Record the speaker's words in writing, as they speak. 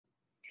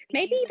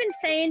Maybe even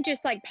saying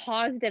just like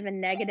positive and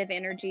negative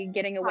energy,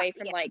 getting away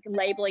from Yeah. like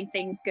labeling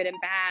things good and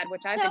bad,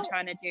 which I've been So,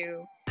 trying to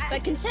do. I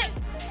But think,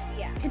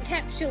 yeah.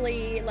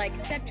 conceptually, like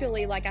I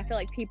feel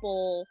like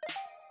people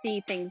see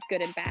things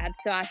good and bad.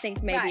 So I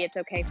think maybe Right. it's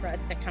okay for us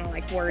to kind of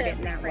like word it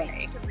in that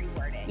way. To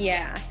reword it.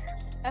 Yeah.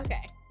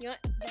 Okay. Do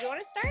you want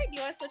to start? Do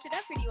you want to switch it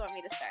up, or do you want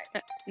me to start?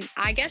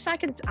 I guess I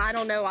can. I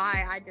don't know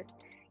why.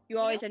 You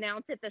always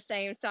announce it the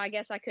same, so I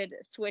guess I could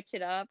switch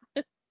it up.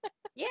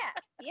 Yeah.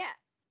 Yeah.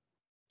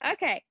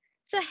 Okay.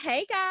 So,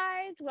 hey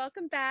guys,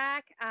 welcome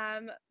back.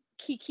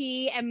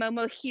 Kiki and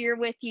Momo here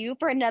with you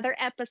for another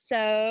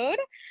episode.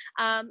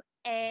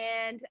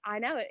 And I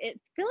know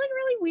it's feeling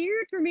really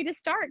weird for me to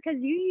start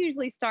because you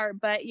usually start,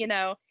 but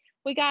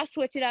we got to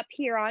switch it up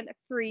here on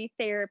free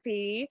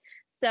therapy.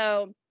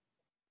 So,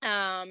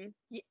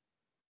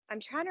 I'm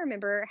trying to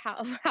remember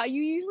how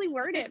you usually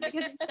word it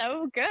because it's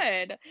so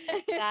good.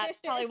 That's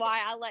probably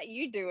why I let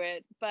you do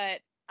it.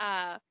 But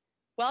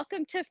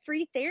welcome to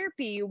free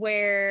therapy,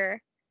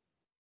 where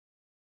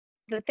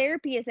the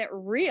therapy isn't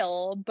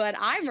real, but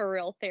I'm a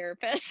real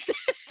therapist. And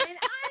I'm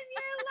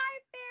your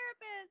life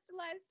therapist,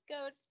 life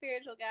coach,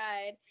 spiritual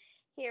guide.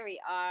 Here we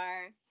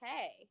are.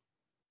 Hey.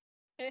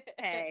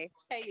 Hey.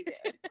 How you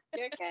doing?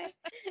 You okay?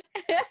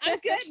 I'm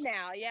good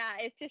now. Yeah,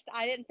 it's just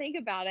I didn't think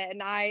about it,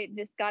 and I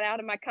just got out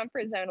of my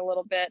comfort zone a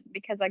little bit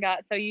because I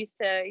got so used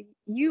to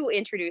you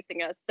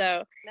introducing us.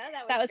 So No,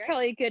 that was great.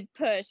 probably a good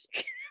push.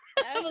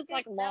 I was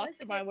like lost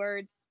in my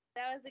words.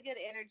 That was a good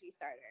energy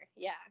starter.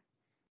 Yeah,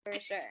 for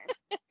sure.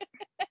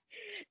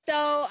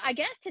 So I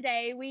guess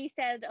today we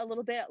said a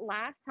little bit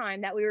last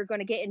time that we were going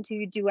to get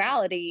into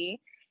duality.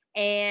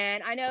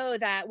 And I know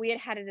that we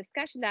had a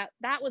discussion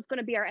that was going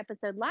to be our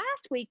episode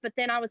last week, but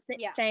then I was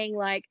saying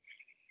like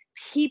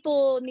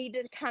people need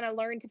to kind of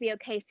learn to be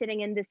okay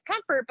sitting in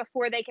discomfort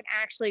before they can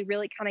actually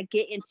really kind of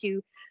get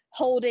into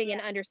holding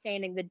and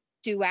understanding the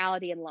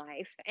duality in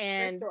life.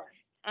 And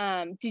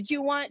did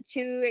you want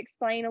to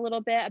explain a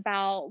little bit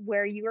about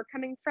where you were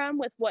coming from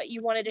with what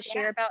you wanted to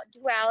share about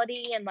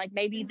duality and like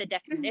maybe the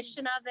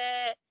definition of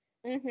it?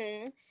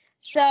 Mm-hmm.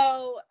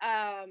 So,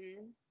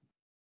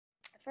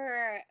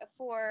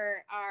 for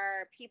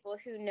our people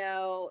who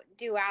know,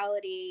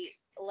 duality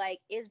like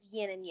is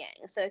yin and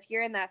yang. So if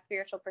you're in that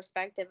spiritual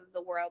perspective of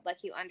the world,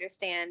 like you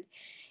understand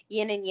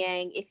yin and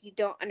yang. If you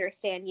don't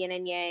understand yin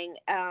and yang,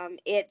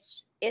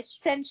 it's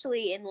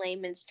essentially, in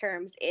layman's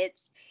terms,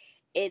 it's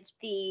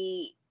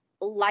the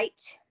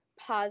light,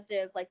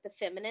 positive, like the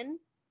feminine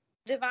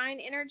divine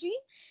energy,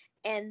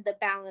 and the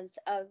balance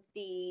of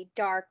the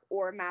dark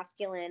or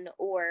masculine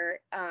or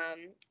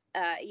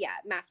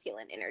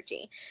masculine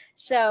energy.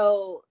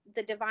 So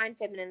the divine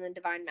feminine and the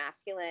divine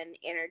masculine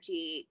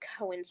energy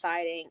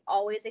coinciding,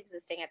 always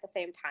existing at the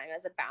same time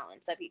as a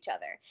balance of each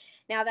other.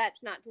 Now,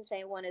 that's not to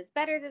say one is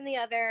better than the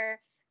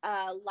other.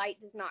 Light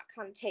does not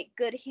connotate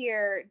good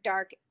here.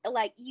 Dark,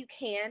 like you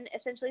can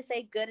essentially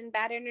say good and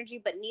bad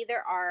energy, but neither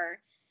are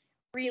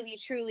really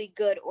truly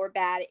good or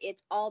bad.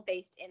 It's all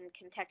based in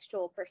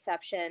contextual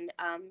perception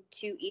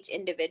to each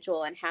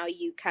individual and how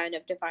you kind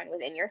of define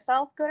within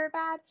yourself good or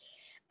bad.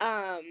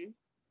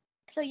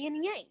 So yin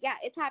and yang, yeah,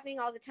 it's happening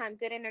all the time.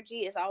 Good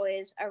energy is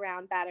always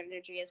around, bad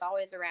energy is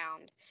always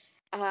around.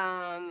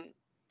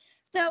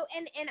 So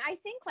and I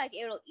think like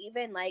it'll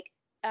even like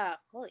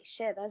holy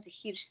shit, that was a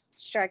huge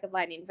strike of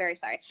lightning. Very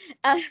sorry.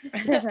 I'm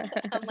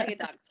like a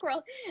dog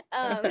squirrel.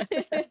 My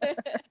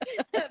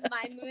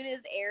moon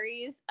is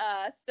Aries,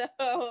 so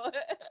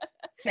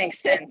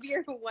makes sense. If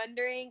you're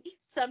wondering,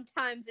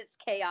 sometimes it's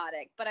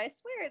chaotic, but I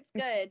swear it's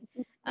good.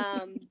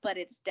 But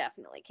it's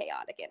definitely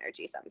chaotic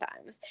energy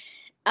sometimes.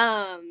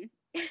 I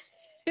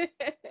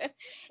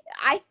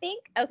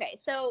think, okay,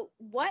 so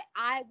what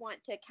I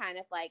want to kind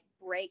of like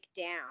break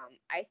down,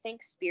 I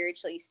think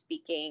spiritually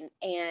speaking,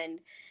 and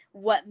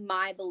what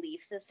my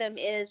belief system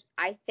is,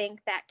 I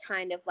think that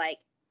kind of like,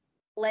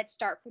 let's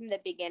start from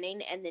the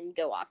beginning and then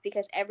go off,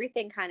 because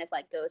everything kind of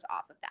like goes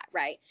off of that,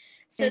 right?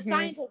 So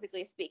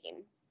scientifically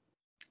speaking,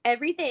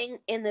 everything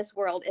in this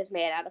world is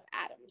made out of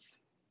atoms.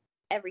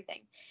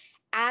 Everything.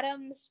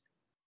 Atoms,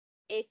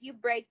 if you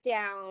break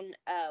down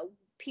a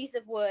piece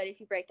of wood, if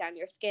you break down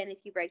your skin, if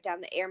you break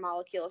down the air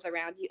molecules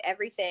around you,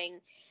 everything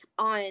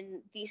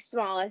on the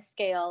smallest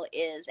scale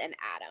is an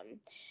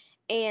atom.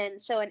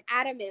 And so an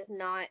atom is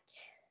not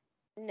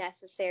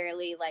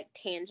necessarily like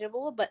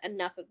tangible, but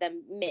enough of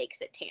them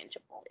makes it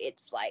tangible.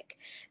 It's like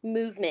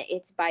movement,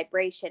 it's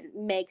vibration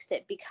makes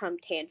it become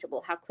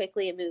tangible. How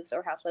quickly it moves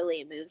or how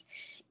slowly it moves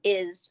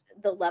is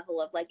the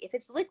level of like, if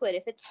it's liquid,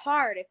 if it's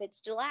hard, if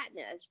it's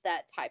gelatinous,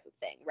 that type of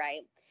thing,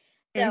 right?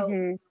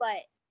 So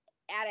but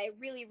at a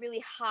really, really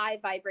high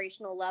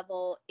vibrational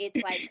level,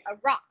 it's like a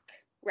rock,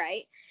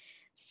 right?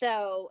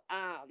 So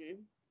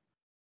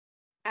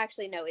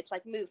actually, no, it's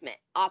like movement,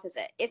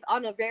 opposite. If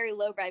on a very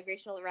low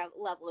vibrational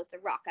level, it's a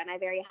rock. On a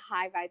very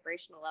high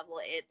vibrational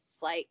level, it's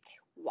like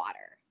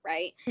water,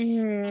 right?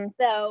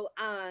 So,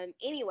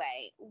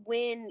 anyway,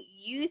 when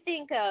you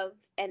think of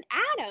an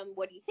atom,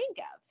 what do you think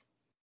of?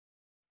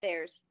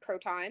 There's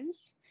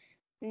protons,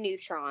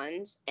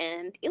 neutrons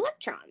and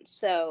electrons.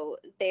 So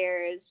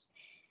there's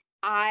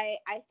I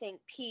think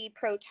p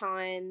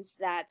protons,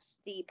 that's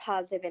the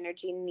positive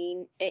energy,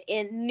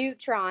 in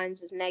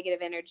neutrons is negative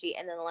energy,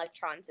 and then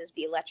electrons is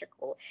the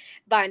electrical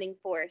binding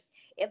force.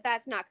 If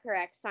that's not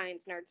correct,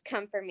 science nerds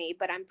come for me,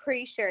 but I'm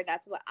pretty sure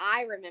that's what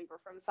I remember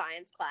from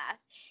science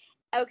class.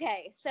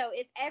 Okay, so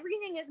if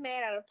everything is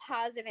made out of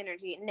positive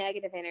energy,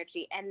 negative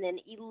energy, and then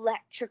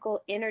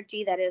electrical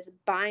energy that is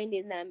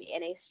binding them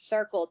in a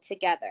circle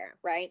together,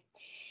 right?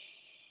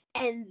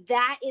 And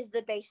that is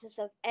the basis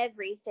of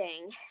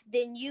everything,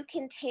 then you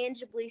can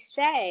tangibly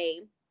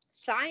say,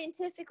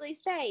 scientifically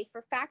say,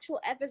 for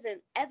factual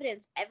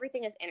evidence,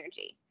 everything is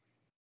energy.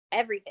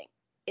 Everything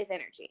is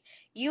energy.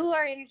 You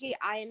are energy,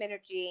 I am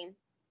energy.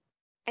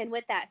 And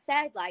with that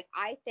said, like,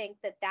 I think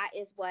that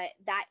is what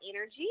that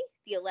energy,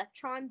 the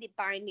electron, the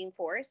binding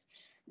force,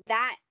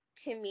 that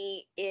to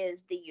me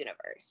is the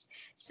universe.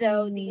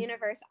 So the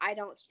universe I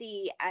don't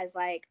see as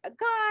like a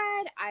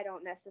god. I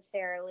don't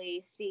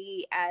necessarily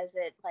see as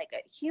it like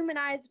a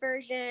humanized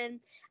version.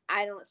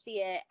 I don't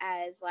see it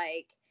as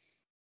like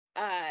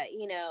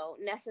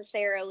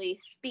necessarily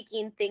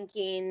speaking,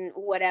 thinking,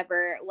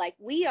 whatever, like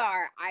we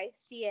are. I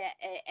see it,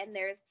 and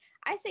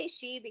I say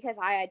she because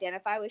I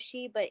identify with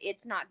she, but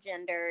it's not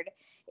gendered.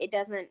 It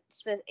doesn't,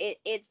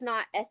 it's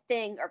not a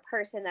thing or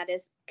person that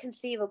is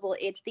conceivable.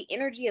 It's the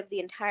energy of the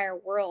entire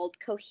world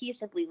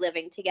cohesively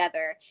living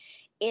together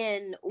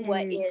in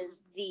what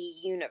is the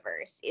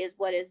universe, is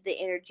what is the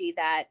energy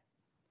that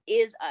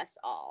is us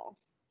all.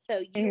 So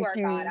you are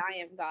God, I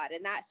am God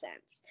in that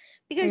sense,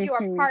 because you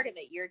are part of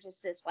it. You're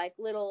just this like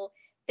little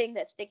thing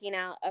that's sticking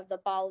out of the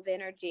ball of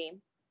energy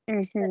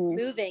that's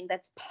moving,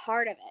 that's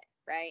part of it,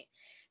 right?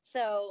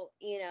 So,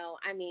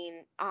 I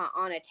mean,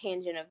 on a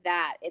tangent of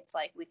that, it's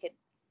like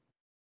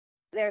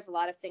there's a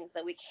lot of things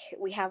that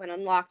we haven't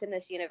unlocked in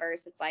this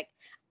universe. It's like,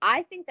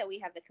 I think that we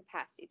have the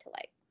capacity to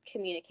like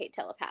communicate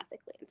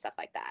telepathically and stuff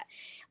like that.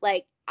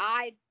 Like,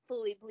 I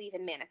fully believe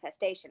in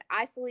manifestation.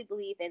 I fully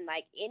believe in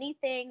like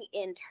anything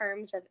in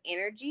terms of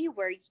energy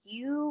where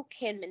you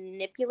can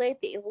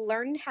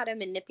learn how to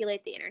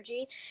manipulate the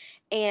energy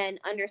and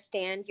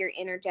understand your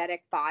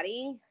energetic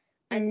body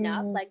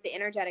enough, like the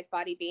energetic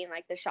body being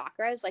like the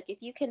chakras. Like,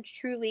 if you can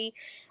truly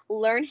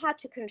learn how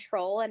to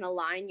control and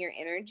align your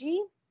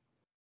energy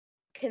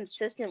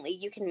consistently,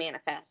 you can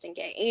manifest and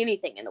get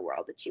anything in the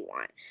world that you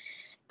want.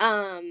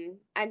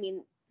 I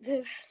mean,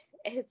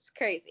 it's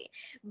crazy.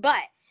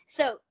 But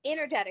so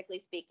energetically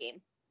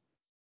speaking,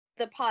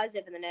 the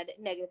positive and the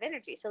negative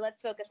energy. So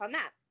let's focus on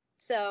that.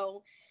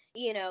 So,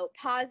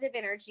 positive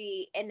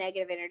energy and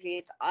negative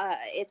energy,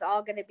 it's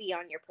all going to be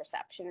on your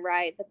perception,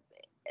 right?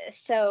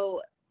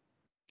 So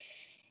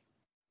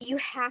you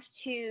have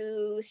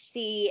to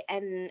see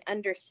and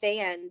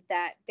understand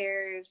that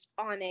there's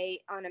on a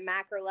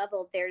macro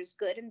level, there's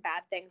good and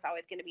bad things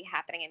always going to be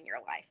happening in your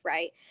life,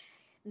 right?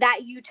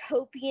 That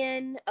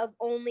utopian of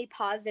only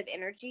positive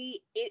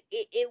energy,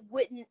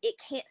 it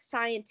can't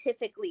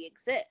scientifically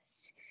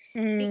exist.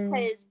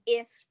 Because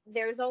if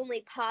there's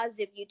only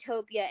positive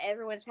utopia,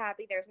 everyone's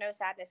happy, there's no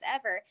sadness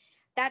ever,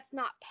 that's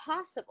not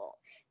possible,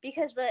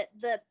 because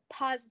the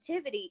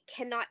positivity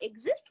cannot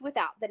exist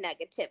without the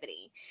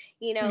negativity.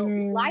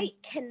 Light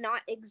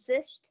cannot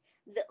exist.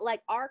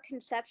 Like, our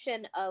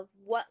conception of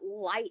what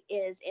light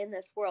is in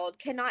this world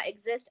cannot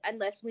exist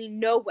unless we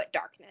know what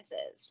darkness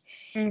is.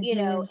 And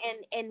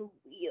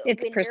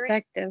it's when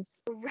perspective,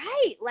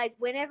 right, like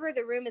whenever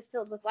the room is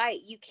filled with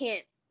light, you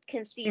can't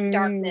conceive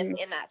darkness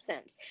in that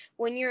sense.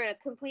 When you're in a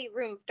complete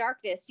room of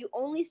darkness, you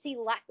only see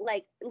light.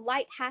 Like,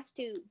 light has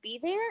to be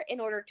there in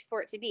order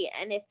for it to be,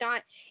 and if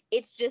not,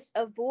 it's just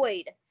a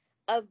void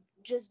of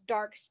just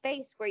dark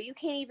space where you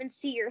can't even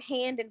see your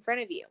hand in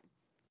front of you.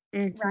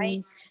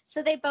 Right?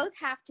 So they both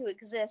have to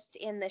exist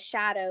in the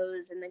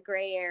shadows and the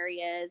gray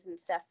areas and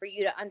stuff for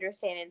you to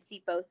understand and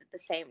see both at the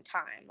same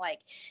time. Like,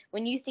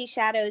 when you see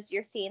shadows,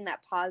 you're seeing that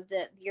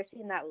positive, you're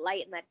seeing that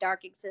light and that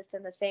dark exist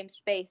in the same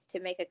space to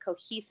make a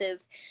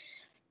cohesive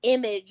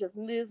image of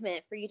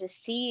movement for you to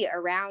see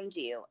around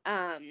you.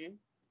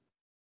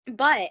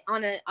 But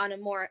on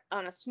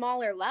a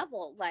smaller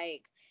level,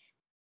 like,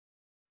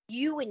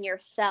 you and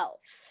yourself,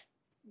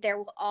 there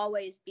will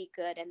always be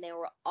good and there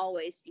will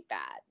always be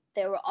bad.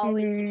 There will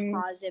always be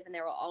positive and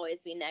there will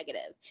always be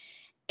negative.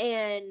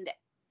 And,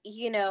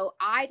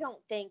 I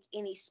don't think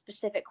any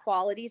specific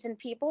qualities in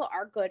people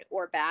are good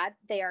or bad.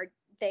 They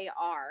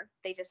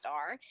just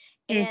are.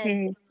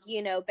 And,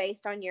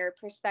 based on your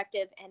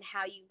perspective and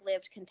how you've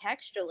lived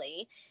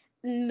contextually,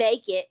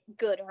 make it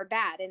good or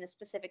bad in a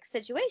specific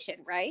situation,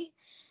 right?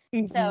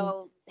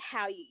 So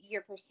how you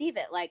perceive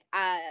it, like,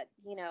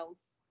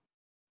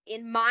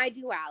 in my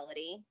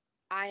duality,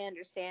 I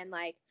understand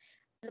like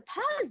the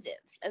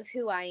positives of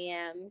who I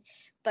am,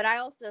 but I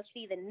also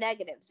see the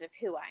negatives of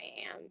who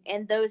I am.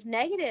 And those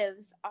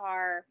negatives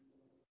are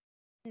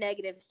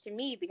negatives to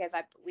me because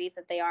I believe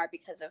that they are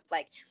because of,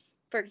 like,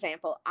 for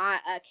example,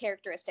 a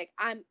characteristic,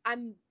 I'm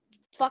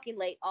fucking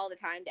late all the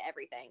time to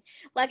everything.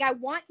 Like, I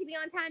want to be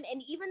on time,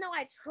 and even though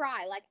I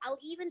try, like, I'll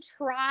even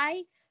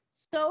try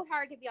so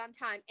hard to be on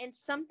time, and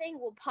something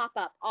will pop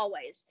up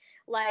always.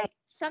 Like,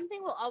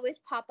 something will always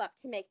pop up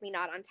to make me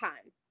not on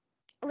time.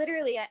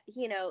 Literally,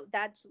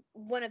 that's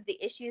one of the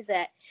issues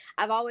that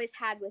I've always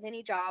had with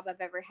any job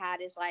I've ever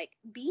had, is like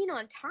being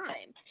on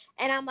time.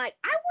 And I'm like,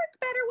 I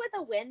work better with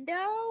a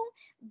window,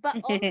 but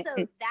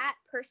also that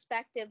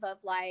perspective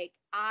of like,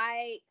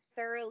 I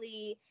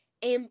thoroughly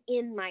am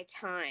in my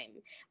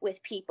time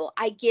with people.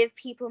 I give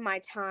people my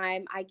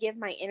time. I give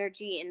my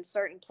energy in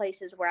certain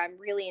places where I'm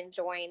really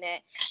enjoying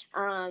it.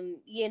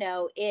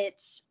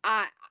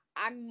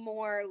 I'm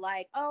more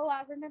like, oh,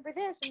 I remember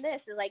this and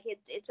this. And like,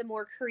 it's a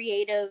more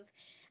creative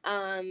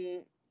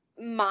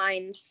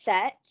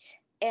mindset,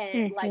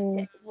 and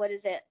like, what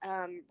is it?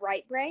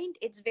 Right brained.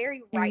 It's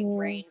very right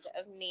brained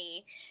of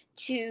me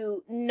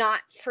to not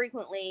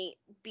frequently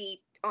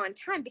be on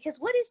time, because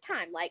what is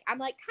time? Like, I'm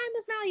like, time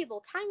is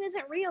malleable. Time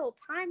isn't real.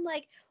 Time,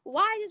 like,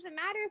 why does it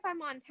matter if I'm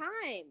on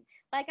time?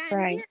 Like,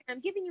 I'm here,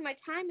 I'm giving you my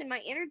time and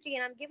my energy,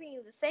 and I'm giving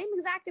you the same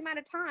exact amount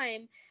of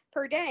time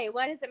per day.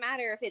 Why does it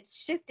matter if it's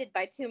shifted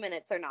by 2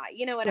 minutes or not?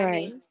 You know what I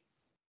mean?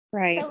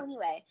 Right. So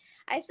anyway,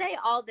 I say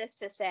all this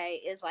to say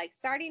is like,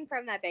 starting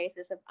from that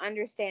basis of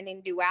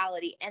understanding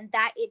duality, and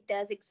that it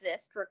does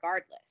exist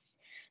regardless.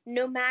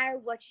 No matter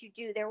what you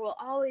do, there will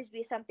always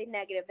be something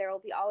negative. There will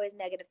be always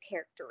negative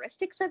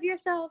characteristics of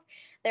yourself.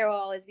 There will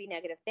always be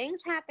negative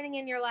things happening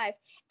in your life.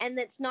 And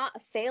it's not a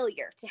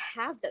failure to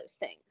have those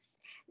things.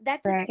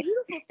 That's a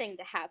beautiful thing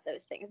to have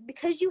those things,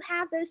 because you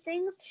have those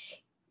things.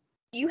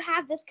 You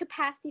have this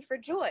capacity for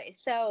joy.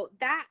 So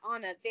that,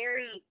 on a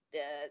very,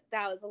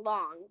 that was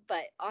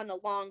on a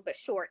long but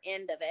short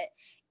end of it,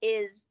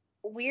 is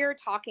we're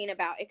talking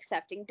about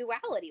accepting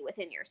duality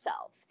within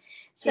yourself.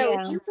 So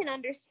if you can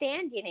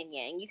understand yin and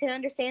yang, you can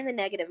understand the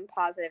negative and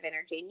positive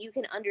energy, and you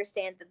can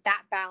understand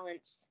that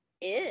balance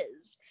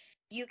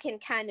you can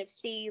kind of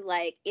see,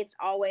 like, it's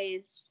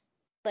always,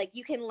 like,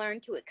 you can learn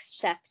to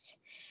accept,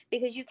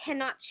 because you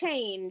cannot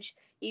change.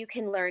 You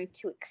can learn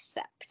to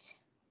accept,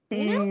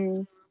 you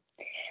know?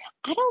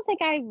 I don't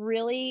think I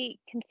really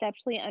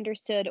conceptually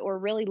understood or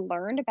really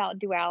learned about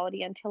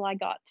duality until I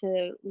got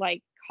to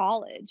like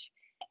college.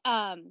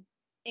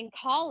 In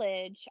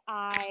college,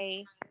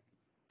 I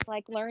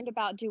like learned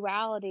about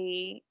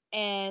duality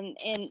and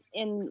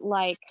in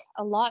like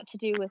a lot to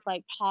do with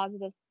like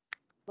positive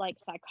like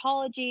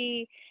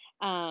psychology.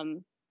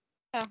 I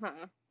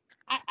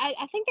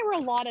think there were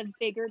a lot of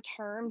bigger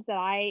terms that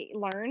I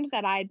learned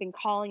that I had been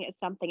calling it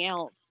something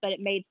else, but it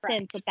made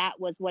sense that that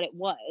was what it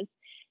was.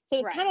 So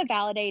it's kind of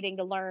validating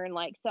to learn,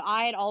 like, so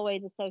I had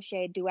always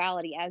associated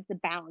duality as the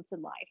balance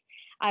in life.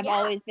 I've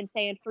always been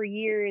saying for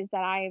years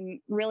that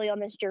I'm really on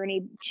this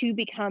journey to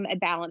become a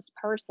balanced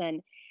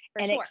person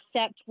and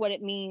accept what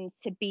it means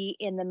to be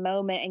in the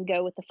moment and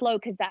go with the flow.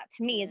 Because that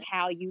to me is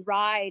how you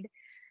ride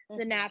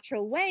the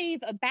natural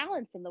wave of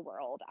balance in the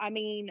world. I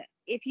mean,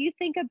 if you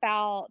think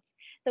about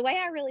the way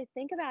I really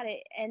think about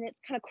it, and it's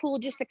kind of cool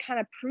just to kind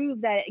of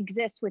prove that it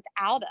exists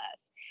without us.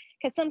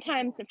 Because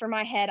sometimes for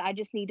my head, I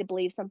just need to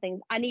believe something.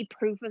 I need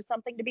proof of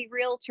something to be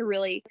real to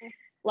really,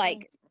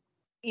 like,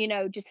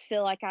 just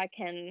feel like I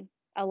can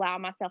allow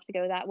myself to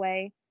go that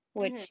way,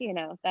 which,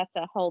 that's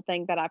a whole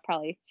thing that I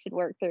probably should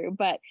work through.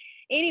 But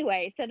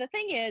anyway, so the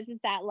thing is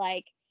that,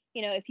 like,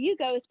 if you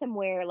go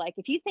somewhere, like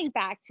if you think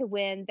back to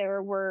when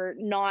there were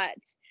not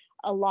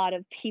a lot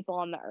of people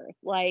on the earth,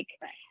 like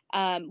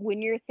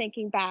when you're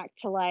thinking back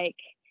to like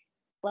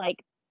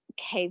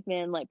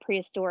cavemen, like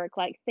prehistoric,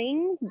 like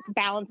things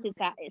balances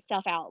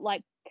itself out.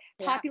 Like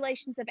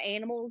populations of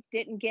animals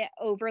didn't get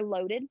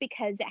overloaded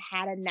because it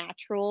had a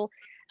natural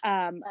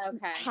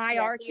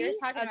hierarchy so you're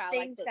talking of about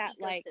things like the that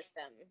like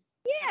ecosystem.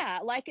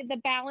 like the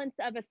balance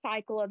of a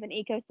cycle of an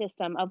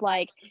ecosystem of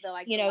like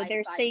the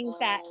there's things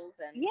that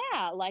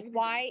and...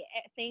 why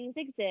things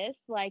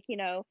exist, like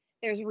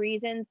there's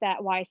reasons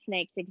that why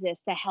snakes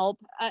exist to help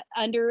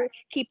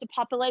keep the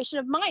population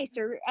of mice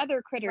or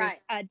other critters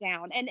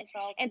down, and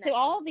so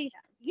all these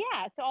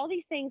so all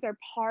these things are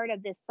part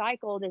of this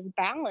cycle, this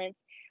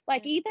balance.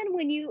 Like even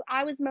when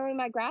I was mowing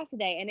my grass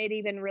today, and it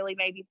even really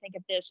made me think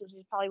of this, which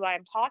is probably why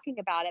I'm talking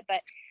about it, but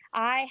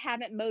I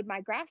haven't mowed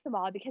my grass in a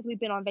while because we've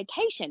been on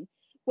vacation.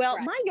 Well,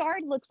 my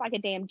yard looks like a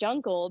damn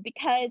jungle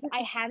because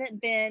I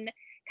haven't been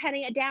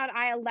cutting it down.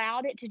 I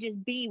allowed it to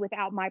just be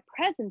without my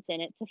presence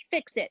in it to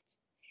fix it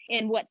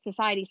in what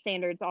society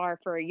standards are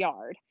for a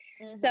yard.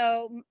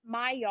 So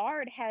my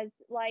yard has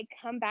like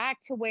come back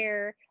to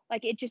where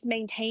like it just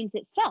maintains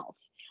itself.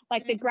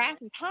 Like the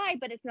grass is high,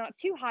 but it's not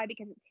too high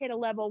because it's hit a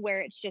level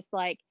where it's just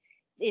like,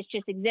 it's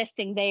just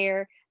existing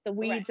there. The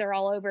weeds are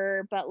all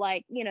over, but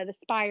like, the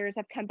spires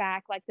have come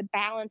back, like the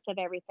balance of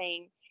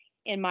everything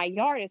in my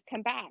yard has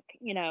come back,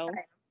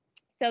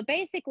 So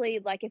basically,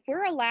 like if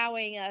we're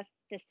allowing us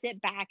to sit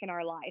back in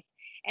our life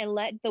and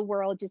let the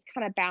world just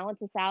kind of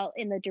balance us out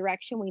in the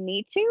direction we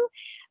need to,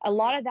 a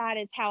lot of that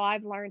is how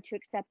I've learned to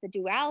accept the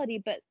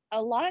duality. But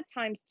a lot of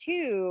times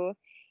too,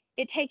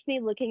 it takes me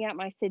looking at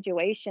my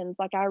situations.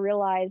 Like I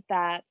realize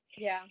that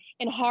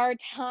in hard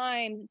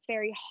times, it's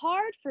very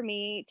hard for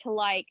me to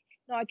like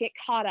not get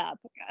caught up,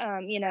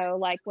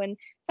 like when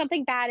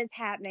something bad is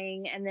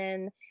happening and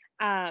then,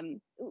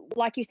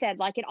 like you said,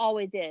 like it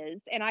always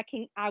is. And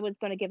I was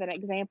going to give an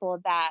example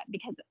of that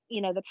because,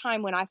 the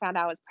time when I found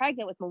out I was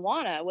pregnant with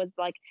Moana was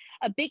like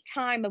a big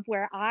time of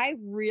where I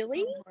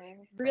really,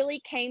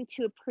 really came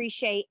to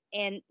appreciate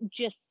and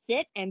just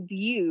sit and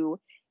view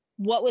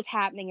what was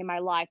happening in my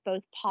life,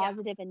 both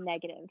positive and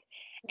negative.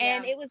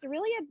 And it was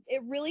really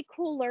a really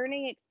cool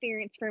learning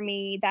experience for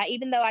me that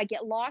even though I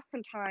get lost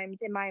sometimes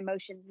in my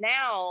emotions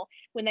now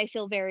when I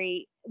feel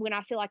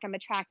like I'm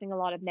attracting a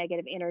lot of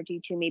negative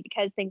energy to me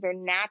because things are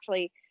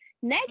naturally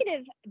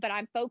negative, but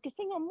I'm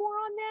focusing on more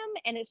on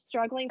them and it's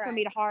struggling for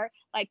me to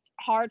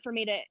hard for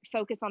me to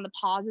focus on the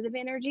positive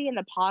energy and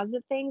the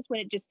positive things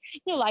when it just,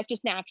 life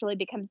just naturally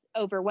becomes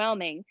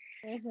overwhelming.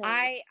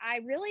 I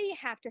really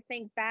have to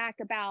think back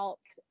about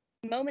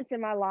moments in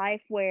my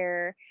life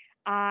where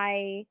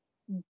I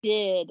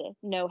did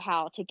know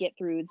how to get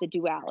through the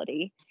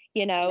duality,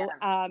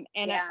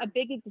 a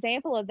big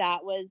example of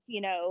that was,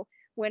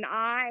 when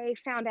I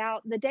found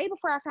out the day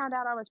before I found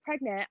out I was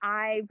pregnant,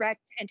 I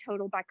wrecked and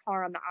totaled my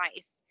car on the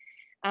ice.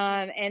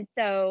 And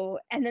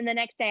then the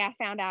next day I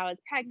found out I was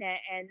pregnant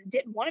and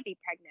didn't want to be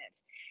pregnant.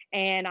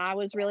 And I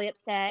was really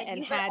upset and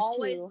you had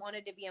always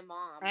wanted to be a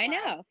mom. I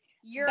know.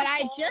 But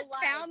I just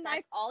found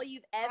that's all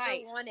you've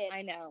ever wanted.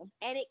 I know.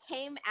 And it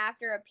came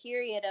after a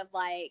period of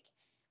like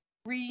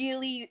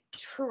really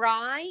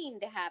trying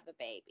to have a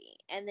baby.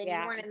 And then you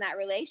weren't in that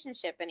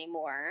relationship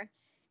anymore.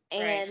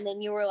 And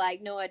then you were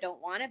like, no, I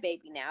don't want a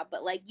baby now.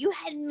 But like you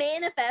had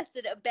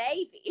manifested a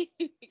baby,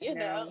 you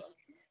know.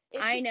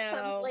 It just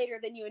comes later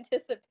than you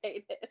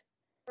anticipated.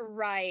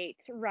 Right.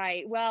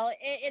 Well,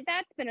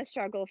 that's been a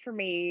struggle for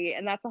me,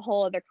 and that's a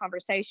whole other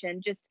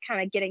conversation, just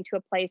kind of getting to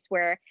a place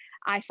where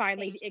I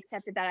finally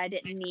accepted that I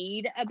didn't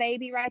need a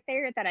baby right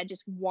there, that I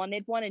just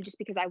wanted one. And just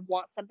because I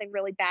want something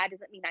really bad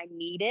doesn't mean I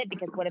need it,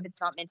 because what if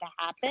it's not meant to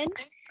happen?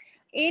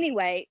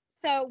 Anyway,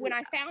 so when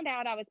I found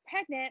out I was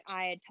pregnant,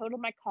 I had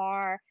totaled my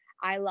car.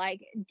 I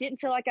didn't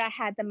feel like I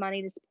had the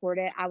money to support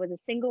it. I was a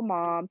single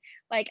mom.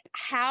 Like,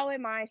 how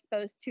am I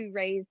supposed to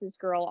raise this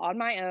girl on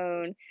my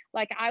own?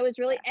 Like, I was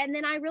really, and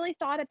then I really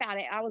thought about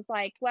it. I was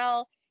like,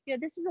 well,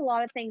 this is a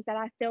lot of things that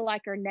I feel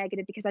like are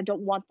negative because I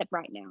don't want them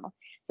right now.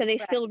 So they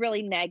feel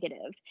really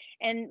negative.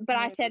 But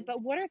I said,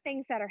 but what are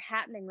things that are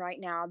happening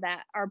right now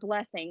that are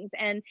blessings?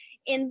 And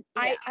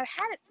I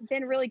hadn't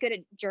been really good at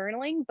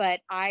journaling, but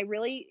I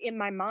really, in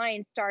my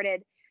mind,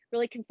 started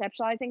really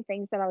conceptualizing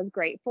things that I was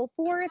grateful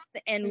for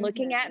and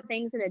looking at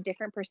things in a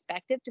different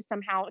perspective to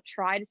somehow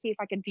try to see if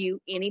I could view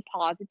any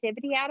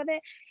positivity out of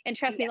it. And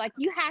trust me, like,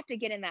 you have to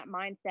get in that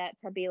mindset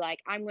to be like,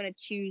 I'm going to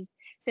choose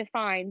to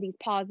find these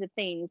positive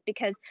things,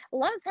 because a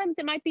lot of times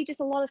it might be just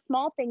a lot of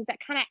small things that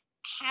kind of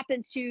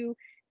happen to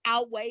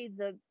outweigh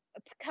a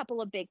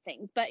couple of big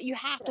things, but you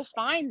have to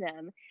find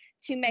them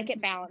to make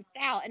it balanced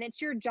out. And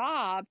it's your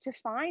job to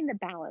find the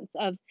balance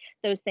of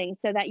those things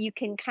so that you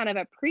can kind of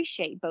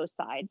appreciate both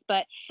sides.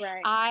 But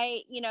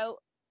I,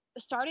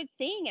 started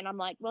seeing it. I'm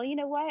like, well, you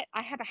know what?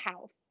 I have a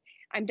house.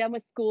 I'm done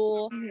with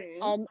school.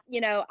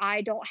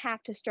 I don't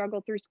have to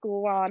struggle through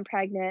school while I'm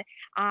pregnant.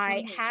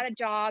 I had a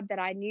job that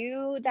I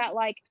knew that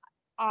like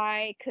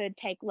I could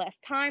take less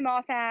time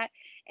off at.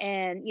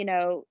 And,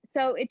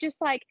 so it just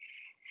like,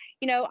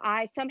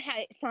 I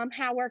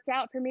somehow worked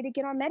out for me to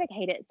get on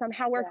Medicaid. It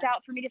somehow worked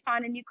out for me to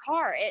find a new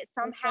car. It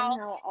somehow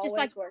just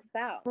like works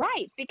out.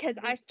 Right. Because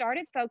I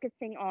started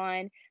focusing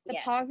on the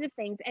positive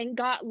things and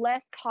got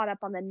less caught up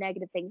on the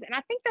negative things. And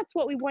I think that's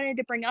what we wanted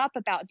to bring up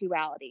about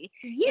duality.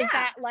 Is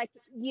that like,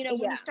 when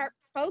you start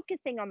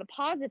focusing on the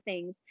positive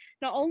things,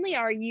 not only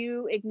are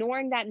you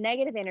ignoring that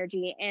negative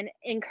energy and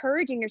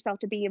encouraging yourself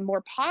to be a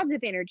more positive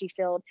energy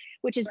filled,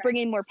 which is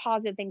bringing more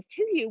positive things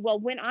to you. Well,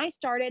 when I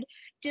started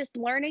just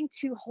learning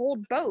to hold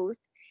both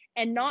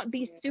and not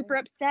be super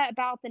upset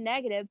about the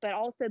negative, but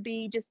also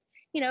be just,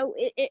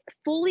 it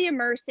fully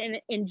immersed and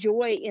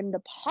enjoy in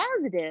the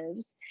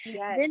positives,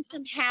 then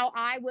somehow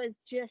I was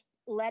just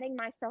letting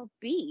myself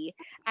be.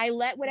 I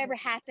let whatever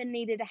happened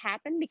needed to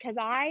happen, because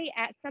I,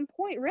 at some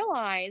point,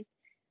 realized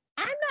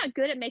I'm not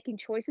good at making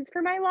choices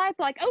for my life.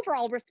 Like,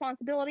 overall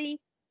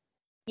responsibility,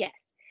 yes.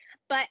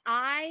 But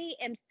I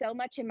am so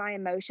much in my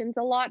emotions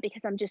a lot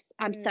because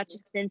I'm such a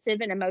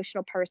sensitive and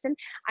emotional person.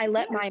 I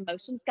let my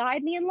emotions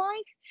guide me in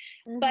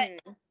life.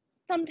 But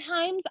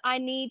sometimes I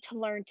need to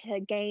learn to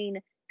gain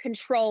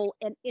control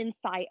and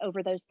insight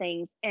over those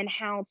things and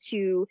how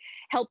to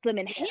help them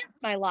enhance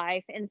my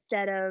life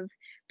instead of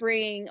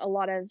bring a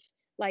lot of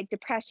like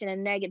depression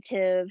and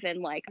negative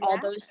and like all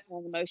those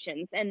strong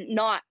emotions, and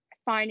not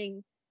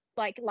finding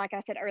like I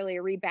said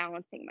earlier,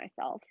 rebalancing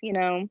myself,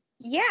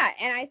 Yeah.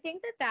 And I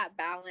think that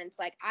balance,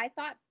 like I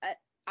thought,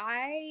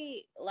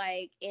 I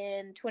like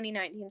in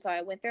 2019, so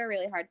I went through a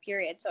really hard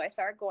period. So I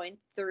started going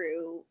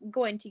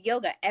to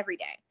yoga every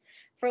day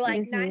for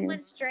like 9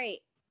 months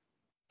straight,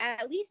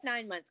 at least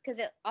 9 months. Cause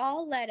it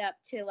all led up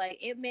to like,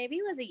 it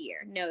maybe was a year.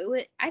 No,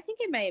 I think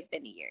it may have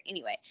been a year.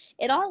 Anyway,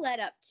 it all led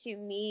up to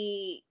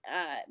me,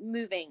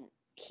 moving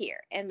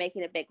here and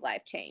making a big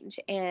life change.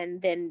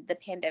 And then the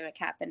pandemic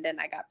happened and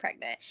I got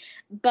pregnant.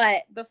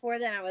 But before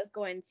then, I was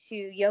going to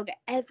yoga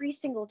every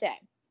single day.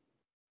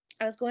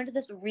 I was going to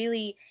this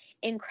really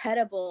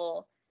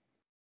incredible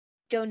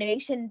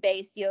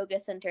donation-based yoga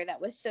center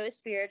that was so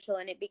spiritual,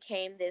 and it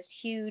became this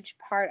huge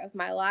part of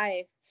my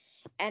life.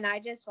 And I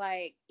just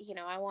like,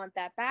 I want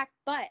that back.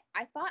 But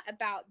I thought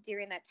about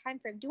during that time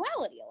frame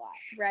duality a lot,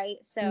 right?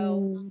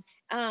 So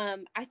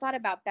I thought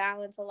about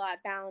balance a lot,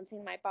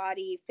 balancing my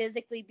body,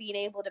 physically being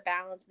able to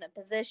balance in a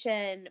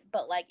position,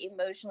 but like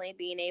emotionally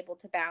being able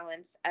to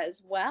balance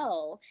as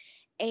well.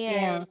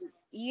 And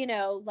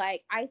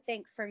like I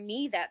think for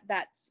me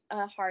that's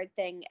a hard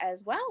thing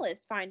as well,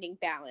 is finding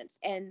balance.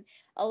 And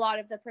a lot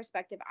of the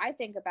perspective I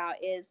think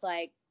about is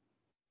like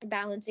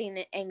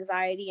balancing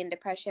anxiety and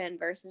depression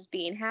versus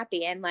being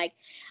happy, and like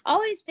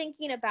always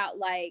thinking about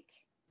like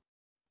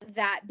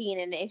that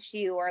being an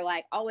issue, or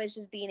like always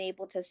just being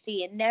able to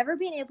see and never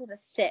being able to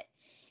sit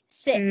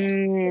in it.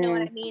 You know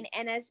what I mean?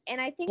 And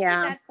I think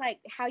that that's like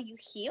how you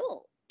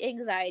heal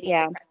anxiety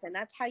and depression.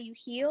 That's how you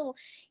heal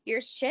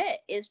your shit,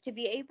 is to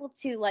be able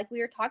to, like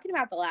we were talking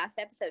about the last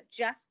episode,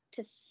 just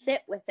to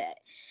sit with it.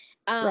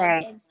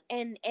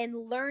 And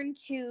learn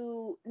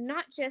to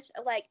not just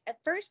like, at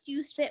first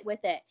you sit with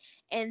it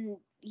and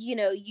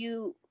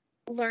you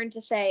learn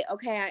to say,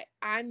 okay,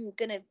 I'm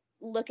gonna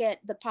look at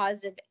the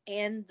positive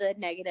and the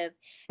negative,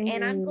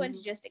 and I'm going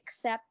to just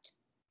accept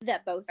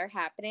that both are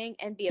happening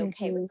and be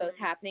okay with both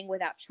happening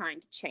without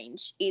trying to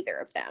change either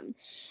of them.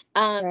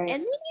 And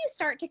then you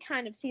start to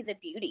kind of see the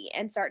beauty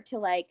and start to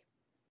like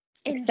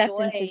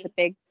acceptance enjoy, is a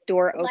big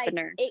door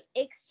opener. like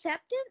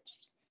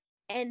acceptance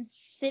and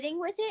sitting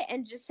with it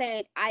and just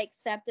saying, I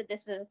accept that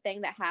this is a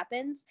thing that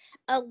happens,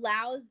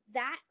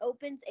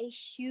 opens a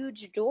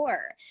huge door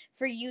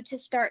for you to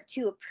start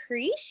to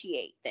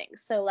appreciate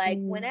things. So like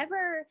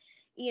whenever,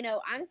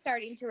 I'm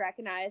starting to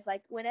recognize,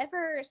 like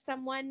whenever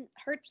someone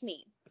hurts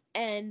me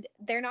and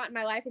they're not in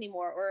my life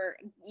anymore, or,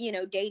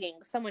 dating,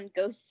 someone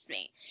ghosts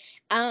me.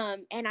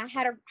 And I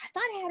thought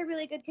I had a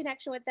really good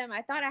connection with them.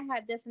 I thought I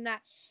had this and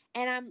that.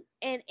 And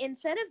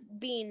instead of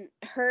being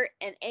hurt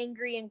and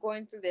angry and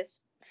going through this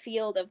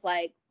field of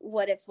like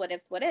what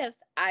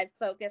ifs, I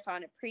focus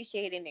on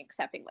appreciating and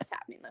accepting what's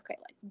happening. Okay,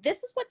 like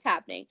this is what's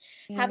happening.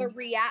 Have a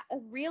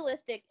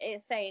realistic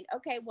is saying,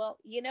 okay, well,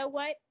 you know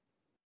what,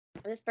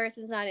 this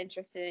person's not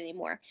interested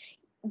anymore,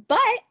 but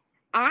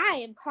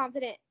I am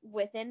confident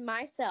within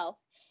myself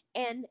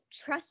and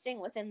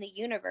trusting within the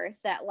universe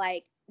that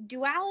like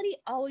duality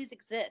always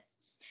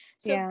exists.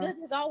 So good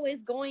is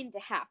always going to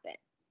happen.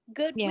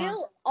 Good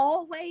will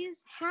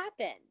always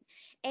happen.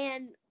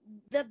 And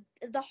the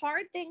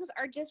hard things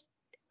are just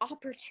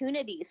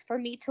opportunities for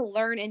me to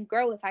learn and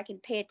grow. If I can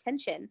pay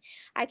attention,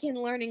 I can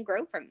learn and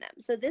grow from them.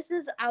 So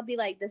I'll be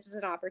like, this is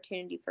an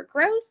opportunity for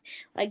growth.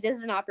 Like this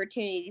is an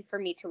opportunity for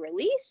me to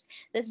release.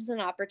 This is an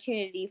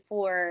opportunity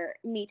for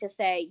me to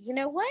say, you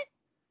know what?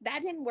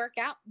 That didn't work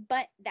out,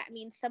 but that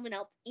means someone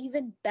else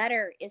even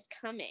better is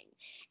coming.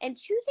 And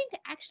choosing to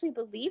actually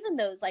believe in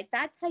those, like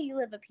that's how you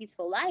live a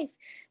peaceful life.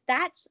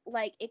 That's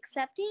like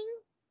accepting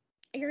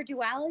your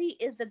duality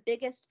is the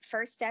biggest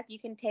first step you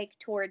can take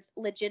towards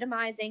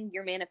legitimizing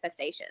your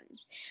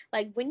manifestations.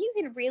 Like when you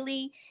can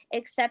really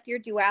accept your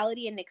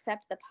duality and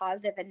accept the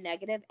positive and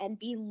negative and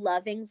be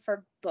loving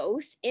for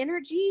both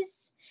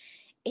energies,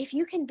 if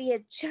you can be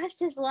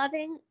just as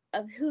loving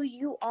of who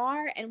you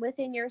are and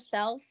within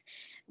yourself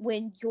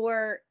when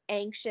you're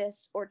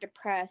anxious or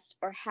depressed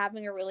or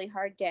having a really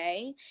hard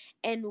day,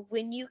 and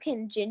when you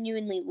can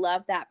genuinely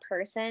love that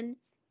person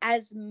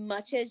as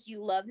much as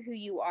you love who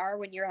you are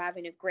when you're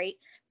having a great,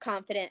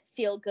 confident,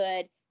 feel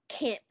good,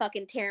 can't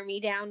fucking tear me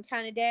down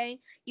kind of day,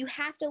 you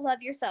have to love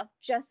yourself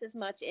just as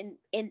much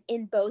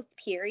in both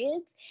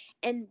periods.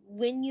 And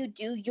when you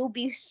do, you'll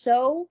be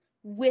so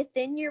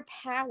within your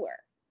power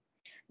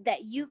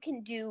that you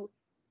can do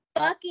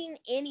fucking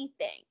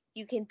anything.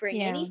 You can bring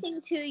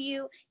anything to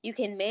you. You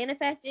can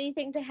manifest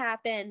anything to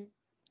happen.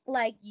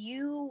 Like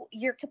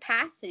your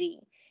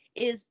capacity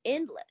is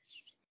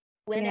endless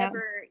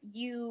whenever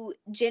you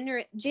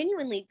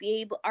genuinely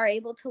are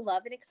able to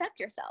love and accept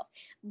yourself.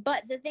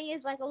 But the thing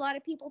is, like, a lot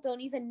of people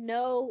don't even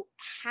know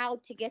how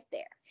to get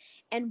there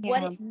and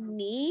what it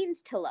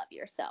means to love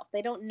yourself.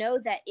 They don't know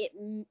that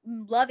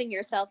loving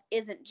yourself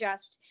isn't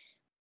just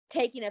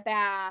taking a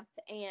bath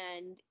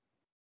and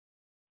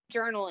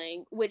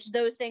journaling, which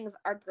those things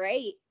are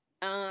great,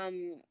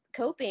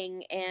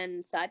 coping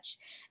and such,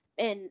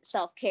 and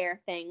self-care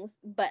things.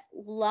 But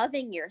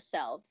loving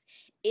yourself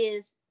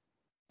is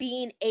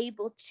being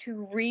able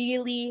to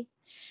really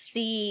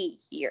see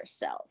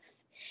yourself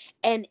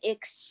and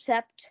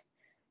accept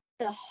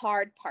the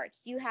hard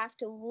parts. You have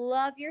to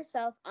love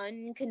yourself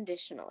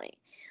unconditionally.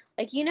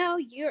 Like,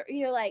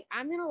 you're like,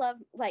 I'm gonna love,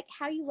 like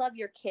how you love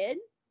your kid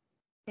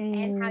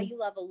and how you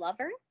love a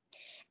lover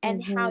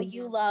and how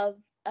you love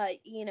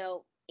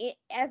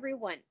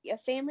everyone, a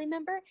family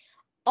member,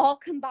 all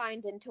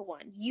combined into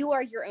one. You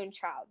are your own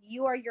child.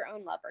 You are your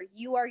own lover.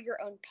 You are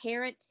your own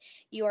parent.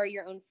 You are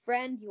your own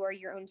friend. You are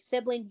your own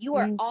sibling. You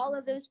are all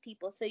of those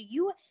people. So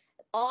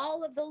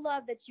all of the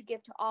love that you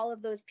give to all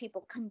of those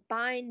people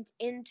combined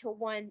into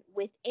one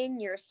within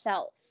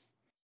yourself.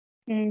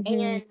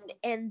 Mm-hmm.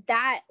 And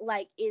that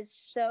like is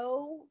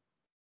so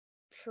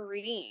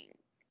freeing.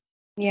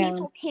 Yeah.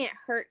 People can't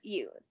hurt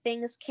you.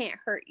 Things can't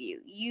hurt you.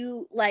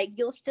 You like,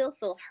 you'll still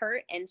feel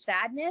hurt and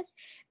sadness,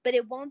 but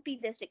it won't be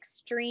this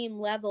extreme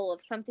level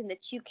of something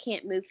that you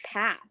can't move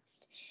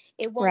past.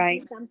 It won't be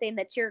Right. something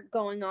that you're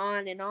going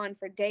on and on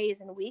for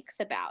days and weeks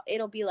about.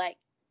 It'll be like,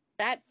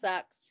 that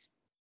sucks.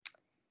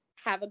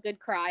 Have a good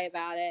cry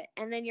about it.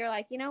 And then you're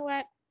like, you know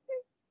what?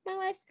 My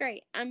life's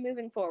great. I'm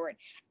moving forward.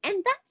 And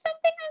that's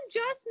something I'm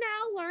just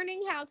now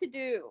learning how to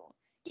do.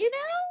 You know?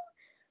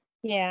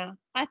 Yeah.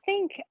 I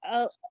think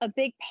a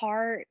big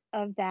part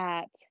of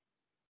that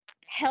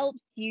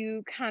helps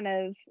you kind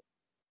of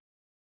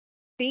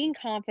being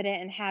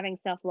confident and having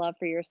self-love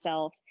for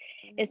yourself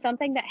is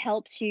something that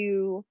helps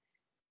you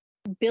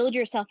build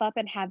yourself up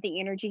and have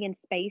the energy and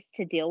space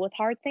to deal with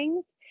hard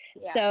things.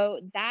 Yeah. So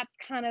that's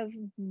kind of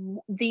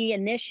the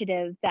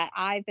initiative that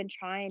I've been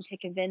trying to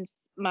convince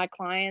my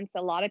clients,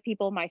 a lot of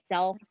people,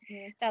 myself,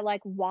 that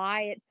like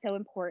why it's so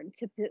important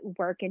to put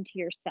work into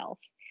yourself.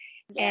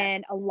 Yes.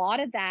 And a lot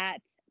of that,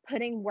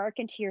 putting work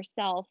into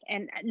yourself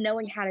and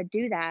knowing how to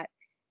do that,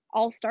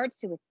 all starts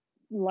with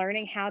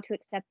learning how to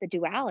accept the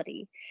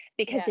duality.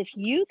 Because if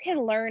Yes. you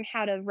can learn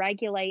how to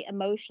regulate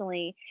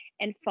emotionally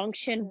and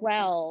function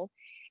well,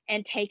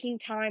 and taking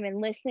time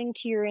and listening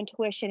to your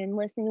intuition and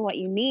listening to what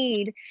you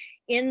need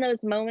in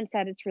those moments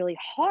that it's really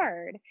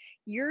hard,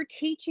 you're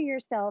teaching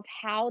yourself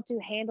how to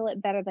handle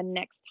it better the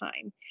next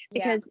time,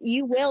 Yeah. because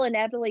you will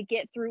inevitably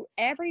get through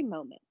every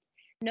moment.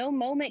 No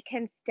moment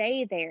can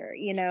stay there.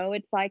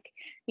 It's like,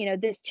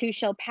 this too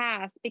shall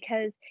pass,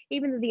 because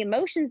even though the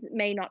emotions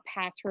may not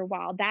pass for a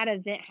while, that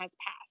event has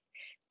passed.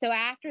 So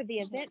after the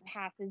event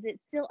passes,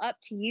 it's still up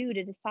to you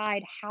to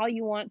decide how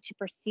you want to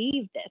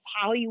perceive this,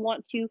 how you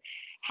want to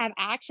have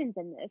actions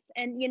in this.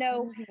 And,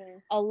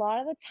 a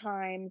lot of the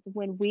times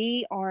when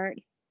we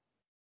aren't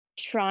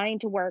trying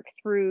to work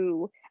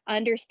through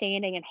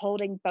understanding and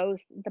holding both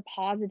the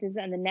positives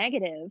and the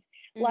negative,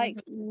 like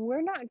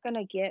we're not going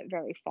to get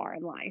very far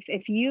in life.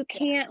 If you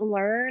can't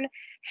learn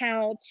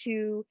how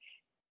to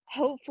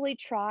hopefully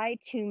try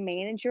to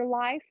manage your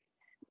life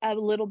a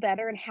little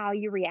better and how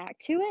you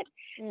react to it,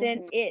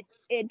 then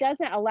it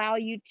doesn't allow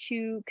you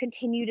to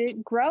continue to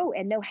grow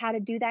and know how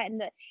to do that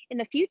in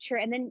the future.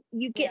 And then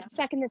you get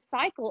stuck in this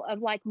cycle of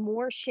like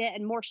more shit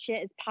and more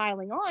shit is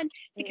piling on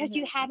because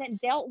you haven't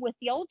dealt with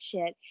the old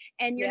shit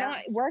and you're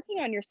not working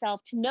on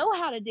yourself to know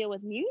how to deal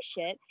with new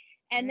shit.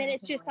 And then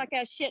it's just like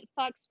a shit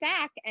fuck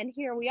stack, and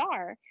here we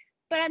are.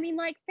 But I mean,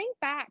 like, think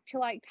back to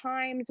like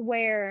times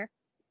where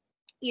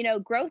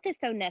growth is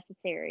so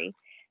necessary.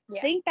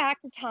 Think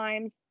back to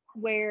times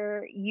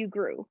where you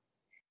grew.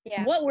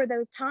 What were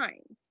those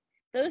times?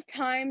 Those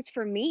times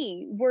for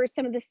me were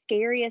some of the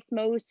scariest,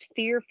 most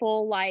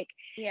fearful, like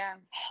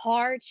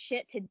hard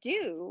shit to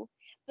do.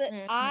 But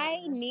I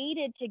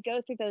needed to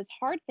go through those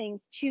hard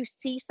things to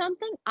see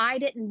something I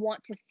didn't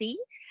want to see.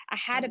 I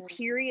had a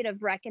period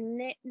of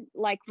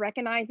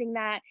recognizing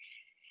that,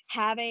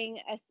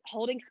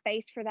 holding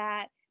space for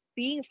that,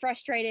 being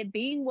frustrated,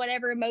 being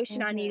whatever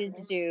emotion I needed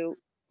to do,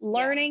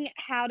 learning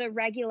how to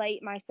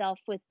regulate myself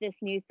with this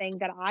new thing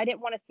that I didn't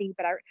want to see,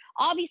 but I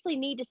obviously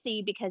need to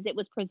see because it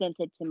was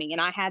presented to me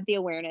and I had the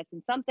awareness,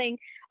 and something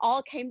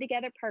all came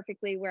together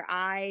perfectly where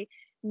I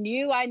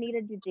knew I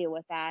needed to deal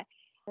with that.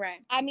 Right.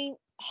 I mean,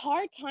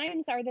 hard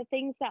times are the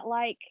things that,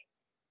 like,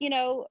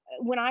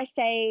 when I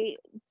say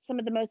some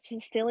of the most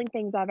fulfilling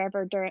things I've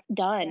ever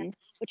done,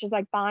 which is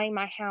like buying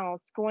my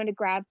house, going to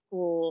grad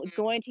school,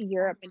 going to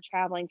Europe and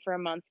traveling for a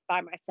month by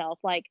myself,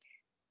 like,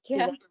 does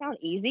that sound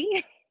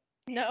easy?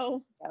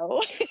 No.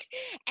 No.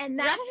 And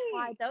that's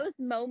why those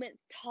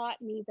moments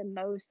taught me the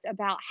most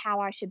about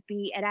how I should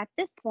be. And at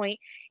this point,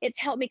 it's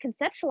helped me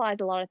conceptualize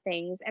a lot of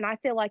things. And I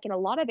feel like in a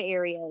lot of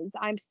areas,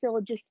 I'm still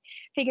just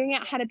figuring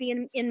out how to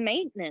be in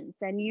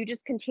maintenance. And you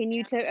just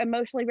continue to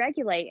emotionally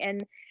regulate,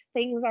 and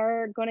things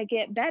are going to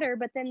get better.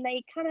 But then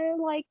they kind of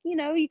like,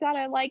 you got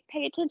to like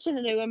pay attention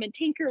to them and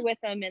tinker with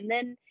them. And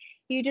then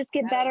you just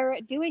get better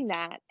at doing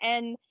that.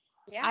 And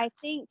I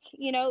think,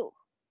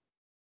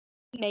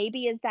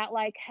 maybe is that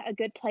like a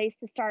good place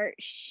to start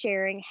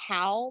sharing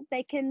how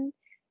they can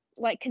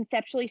like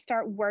conceptually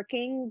start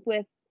working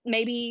with,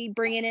 maybe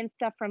bringing in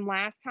stuff from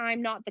last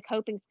time, not the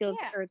coping skills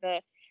or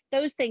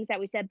those things that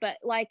we said, but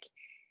like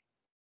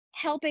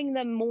helping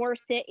them more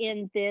sit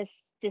in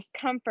this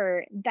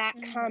discomfort that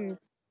comes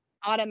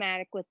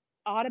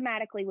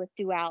automatically with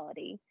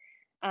duality.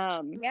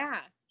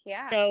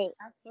 So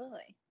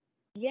Absolutely.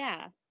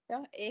 yeah.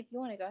 So if you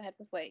want to go ahead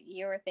with what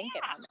you were thinking.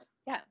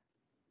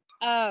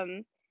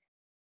 Um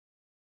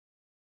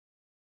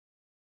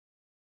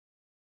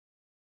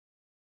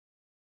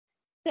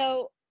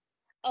So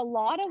a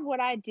lot of what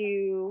I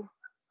do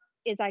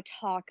is I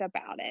talk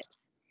about it.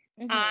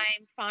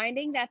 I'm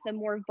finding that the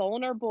more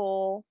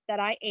vulnerable that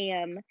I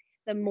am,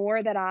 the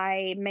more that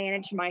I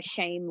manage my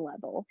shame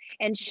level.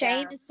 And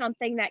shame Yeah. is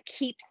something that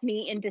keeps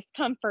me in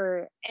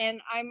discomfort.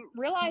 And I'm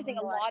realizing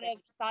a lot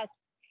of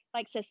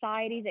like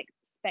society's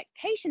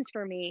expectations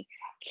for me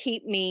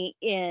keep me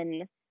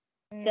in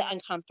the Mm.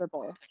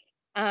 uncomfortable.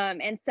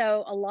 And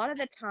so a lot of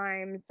the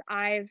times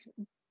I've,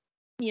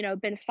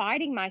 been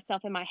fighting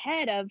myself in my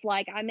head of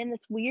like, I'm in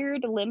this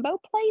weird limbo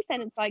place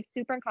and it's like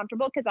super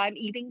uncomfortable because I'm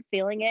even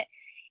feeling it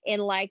in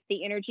like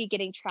the energy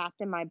getting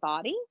trapped in my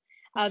body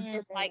of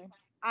just like, Mm.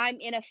 I'm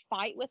in a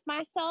fight with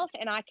myself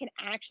and I can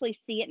actually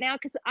see it now.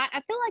 Cause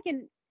I feel like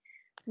in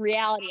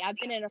reality, I've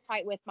been in a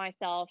fight with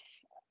myself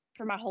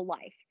for my whole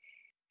life.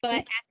 But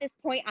at this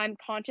point, I'm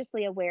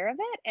consciously aware of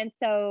it. And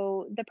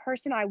so the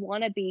person I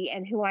want to be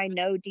and who I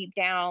know deep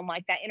down,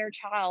 like that inner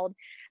child,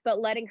 but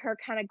letting her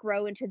kind of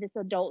grow into this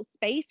adult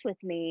space with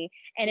me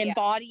and Yeah.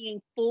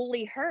 embodying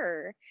fully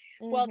her.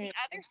 Well, the Mhm.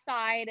 other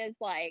side is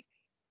like,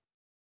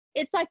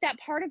 it's like that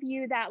part of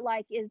you that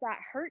like is that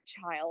hurt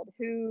child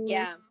who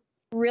Yeah.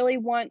 really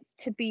wants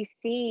to be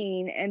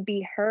seen and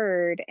be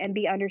heard and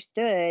be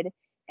understood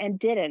and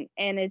didn't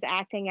and is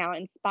acting out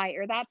in spite,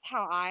 or that's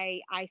how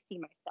I see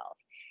myself.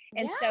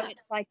 And so Yeah.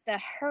 it's like the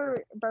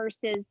hurt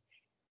versus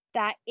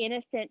that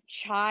innocent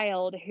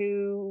child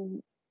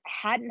who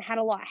hadn't had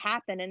a lot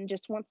happen and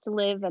just wants to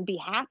live and be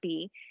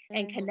happy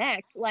and Mhm.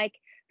 connect. Like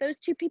those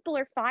two people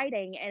are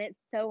fighting, and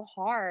it's so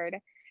hard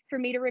for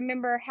me to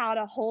remember how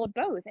to hold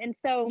both. And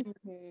so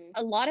Mhm.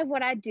 a lot of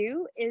what I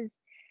do is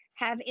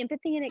have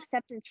empathy and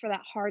acceptance for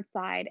that hard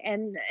side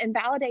and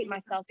validate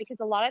myself, because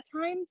a lot of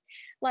times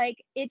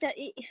like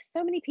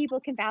so many people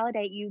can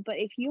validate you, but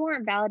if you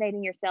aren't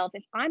validating yourself,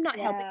 if I'm not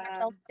helping Yeah.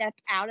 myself step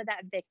out of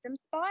that victim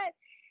spot,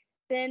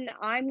 then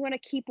I'm going to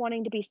keep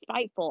wanting to be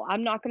spiteful.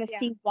 I'm not going to Yeah.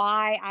 see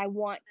why I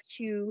want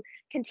to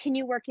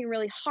continue working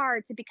really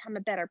hard to become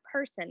a better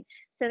person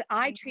so that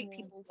I treat Mhm.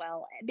 people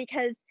well.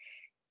 Because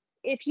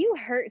if you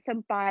hurt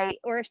somebody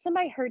or if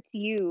somebody hurts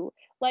you,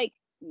 like,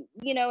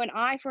 an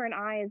eye for an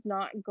eye is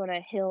not going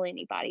to heal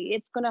anybody.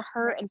 It's going to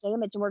hurt Right. and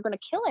damage, and we're going to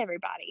kill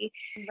everybody.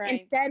 Right.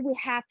 Instead, we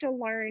have to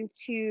learn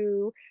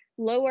to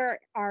lower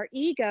our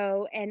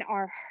ego and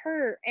our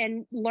hurt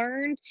and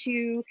learn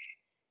to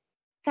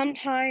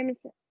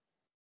sometimes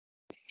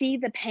see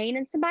the pain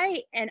in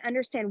somebody and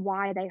understand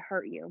why they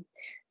hurt you.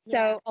 Yeah.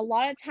 So a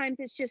lot of times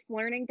it's just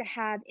learning to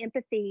have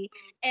empathy.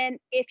 And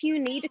if you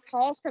need to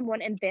call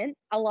someone and vent,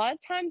 a lot of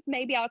times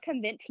maybe I'll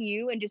come vent to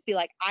you and just be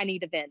like, I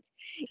need a vent.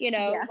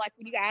 Yeah. Like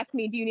when you ask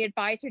me, do you need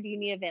advice or do you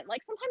need a vent?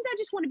 Like sometimes I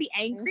just want to be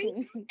angry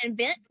Mhm. and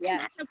vent, and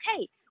that's Yes.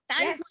 okay.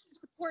 That is Yes. what your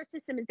support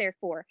system is there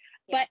for.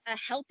 But Yes. a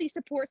healthy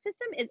support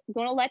system is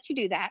going to let you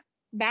do that,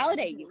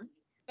 validate you, Mhm.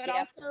 but Yep.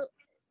 also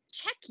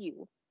check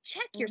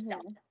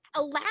yourself, Mhm.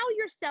 allow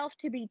yourself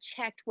to be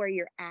checked where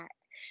you're at,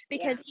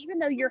 because Yeah. even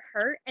though you're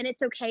hurt and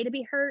it's okay to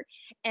be hurt,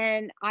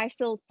 and I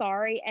feel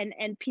sorry,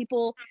 and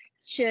people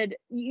should,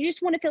 you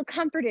just want to feel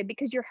comforted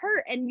because you're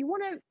hurt, and you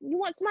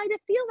want somebody to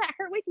feel that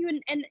hurt with you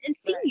and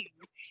see Right. you.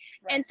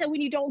 Right. And so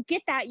when you don't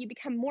get that, you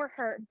become more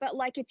hurt. But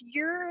like if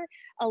you're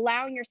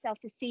allowing yourself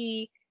to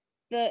see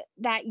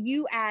that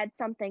you add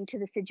something to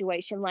the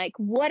situation, like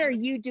what are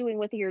you doing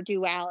with your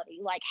duality,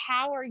 like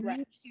how are Right.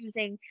 you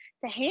choosing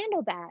to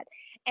handle that?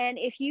 And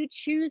if you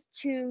choose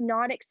to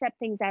not accept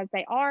things as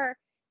they are,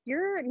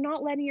 you're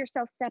not letting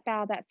yourself step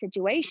out of that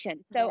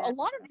situation. So a Yeah.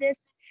 lot of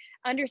this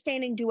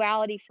understanding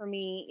duality for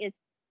me is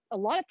a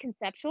lot of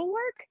conceptual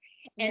work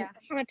and Yeah.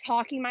 kind of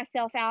talking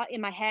myself out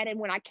in my head. And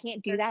when I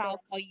can't do For that, sure.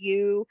 I'll call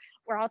you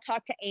or I'll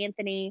talk to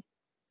Anthony.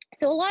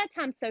 So a lot of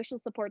times social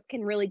supports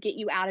can really get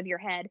you out of your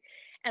head.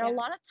 And a Yeah.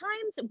 lot of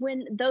times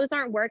when those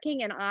aren't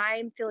working and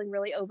I'm feeling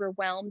really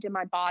overwhelmed in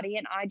my body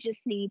and I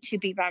just need to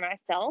be by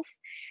myself,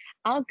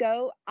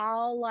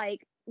 I'll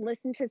like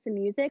listen to some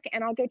music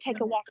and I'll go take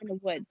a Mhm. walk in the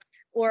woods.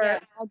 Or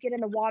Yes. I'll get in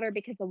the water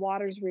because the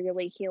water's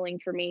really healing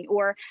for me.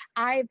 Or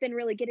I've been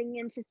really getting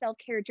into self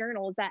care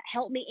journals that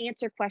help me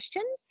answer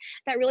questions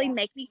that really Yeah.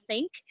 make me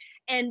think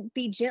and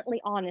be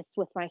gently honest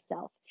with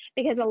myself.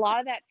 Because a lot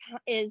of that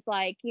is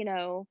like, you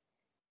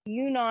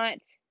not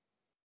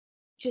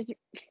just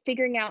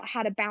figuring out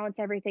how to balance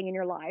everything in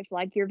your life,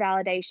 like your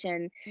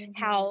validation, Mhm.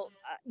 how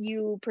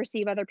you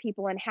perceive other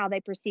people and how they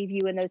perceive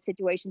you in those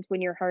situations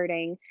when you're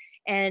hurting,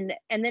 and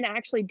then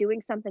actually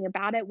doing something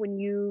about it when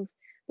you've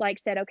like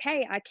said,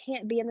 okay, I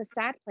can't be in the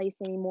sad place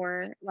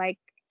anymore. Like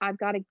I've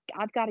got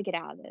to get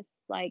out of this.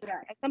 Like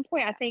Right. at some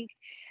point, I Yeah. think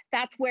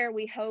that's where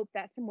we hope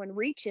that someone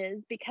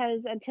reaches,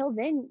 because until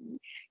then,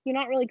 you're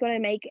not really going to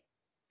make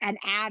an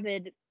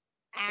avid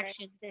Right.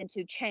 actions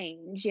into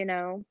change.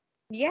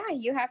 Yeah.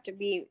 You have to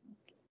be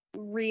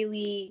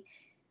really,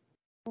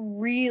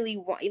 really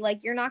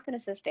like you're not going to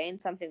sustain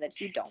something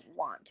that you don't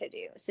want to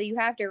do. So you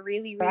have to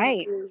really, really,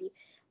 Right. really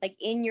like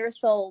in your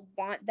soul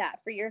want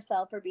that for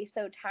yourself, or be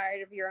so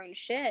tired of your own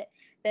shit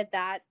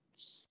that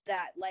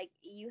like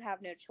you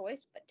have no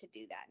choice but to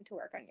do that and to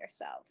work on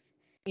yourself.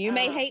 You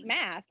may Um, hate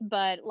math,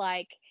 but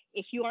like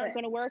if you aren't but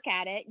going to work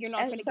at it, you're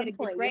not at going to get some a good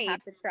point you grade.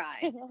 have to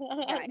try.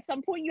 Right. At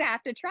some point, you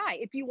have to try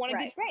if you want a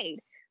good Right.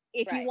 grade.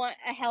 if you Right. want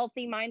a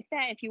healthy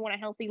mindset, if you want a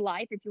healthy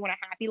life, if you want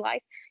a happy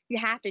life, you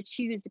have to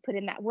choose to put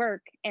in that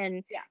work.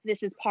 And Yeah.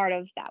 this is part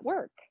of that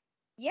work.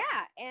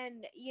 Yeah,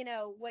 and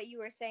what you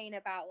were saying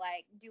about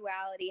like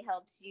duality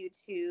helps you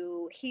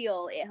to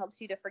heal, it helps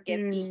you to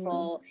forgive Mm,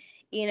 people.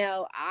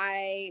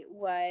 I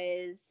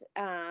was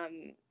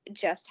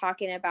just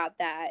talking about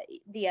that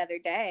the other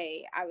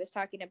day. I was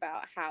talking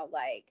about how,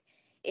 like,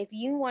 if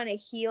you want to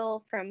heal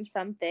from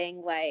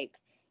something, like,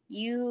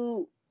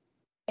 you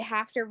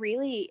have to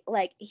really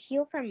like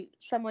heal from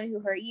someone who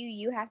hurt you.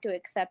 You have to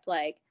accept,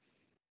 like,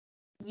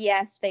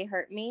 yes, they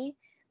hurt me.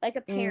 Like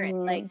a parent,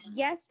 like, mm,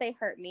 yes, they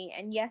hurt me,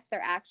 and yes,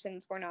 their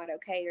actions were not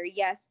okay, or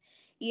yes,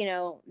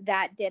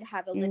 that did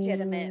have a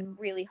legitimate, mm,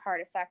 really hard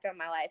effect on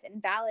my life,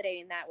 and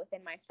validating that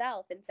within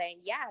myself and saying,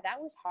 yeah,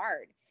 that was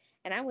hard,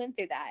 and I went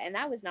through that, and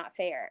that was not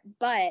fair.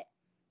 But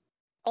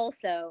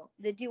also,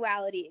 the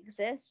duality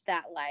exists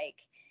that,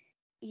 like,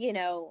 you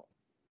know,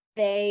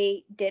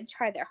 they did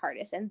try their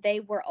hardest, and they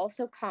were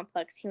also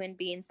complex human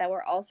beings that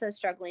were also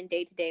struggling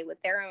day to day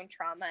with their own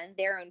trauma and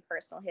their own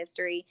personal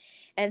history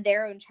and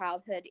their own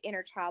childhood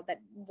inner child that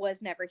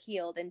was never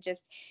healed, and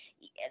just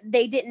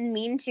they didn't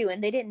mean to,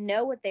 and they didn't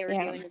know what they were yeah.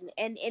 doing,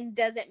 and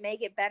doesn't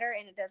make it better,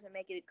 and it doesn't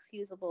make it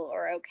excusable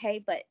or okay.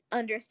 But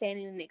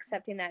understanding and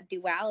accepting that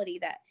duality,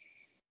 that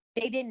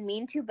they didn't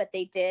mean to, but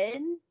they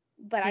did.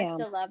 But I Yeah.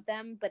 still love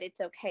them. But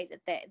it's okay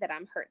that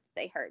I'm hurt, that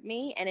they hurt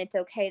me, and it's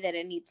okay that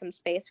I need some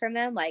space from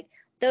them. Like,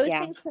 those Yeah.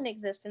 things can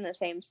exist in the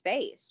same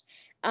space.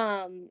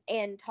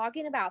 And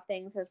talking about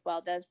things as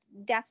well does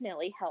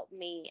definitely help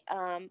me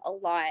a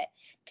lot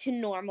to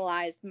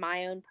normalize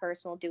my own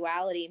personal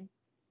duality,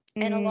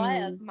 and a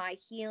lot of Mm, my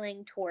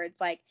healing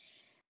towards, like,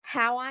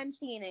 how I'm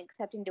seeing and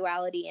accepting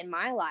duality in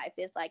my life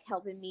is like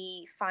helping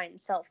me find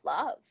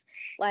self-love.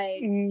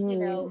 Like,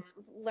 mm,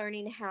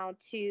 learning how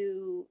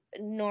to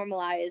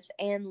normalize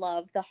and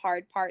love the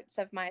hard parts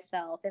of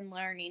myself, and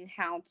learning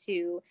how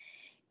to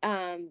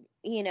um,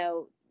 you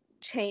know,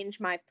 change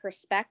my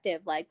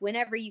perspective. Like,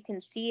 whenever you can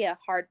see a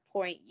hard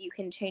point, you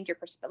can change your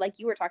perspective. Like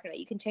you were talking about,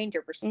 you can change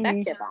your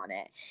mm, perspective on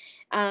it.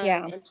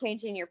 yeah. And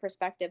changing your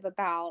perspective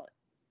about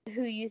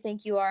who you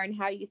think you are and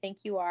how you think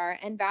you are,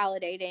 and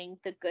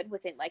validating the good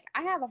within. Like,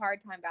 I have a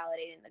hard time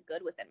validating the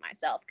good within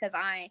myself, because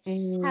I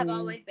have Mm,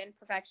 always been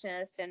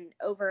perfectionist and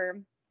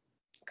over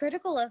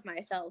critical of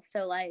myself.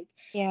 So, like,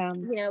 yeah.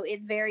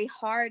 it's very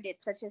hard.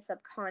 It's such a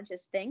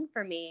subconscious thing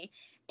for me.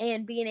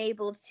 And being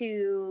able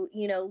to,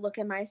 look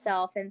at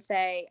myself and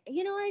say,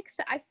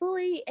 I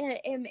fully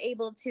am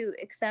able to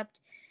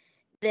accept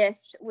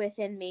this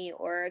within me,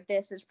 or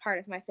this is part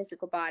of my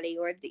physical body,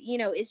 or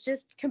it's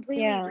just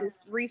completely Yeah.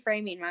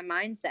 reframing my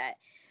mindset.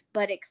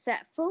 But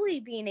accept,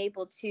 fully being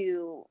able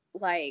to,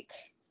 like,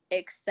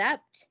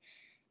 accept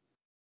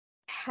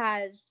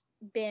has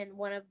been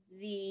one of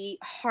the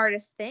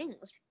hardest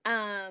things.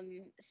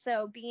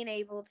 So being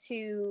able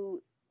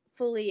to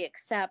fully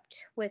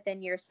accept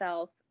within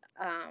yourself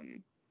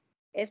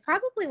is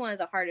probably one of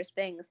the hardest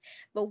things.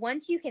 But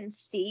once you can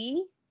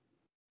see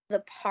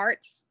the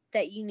parts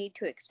that you need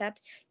to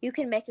accept, you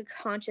can make a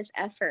conscious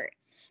effort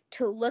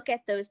to look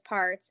at those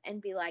parts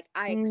and be like,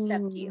 I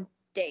accept Mm, you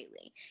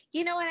daily.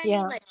 You know what I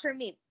mean? yeah. Like, for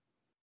me,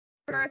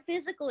 for a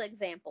physical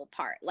example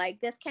part, like,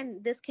 this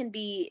can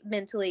be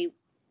mentally,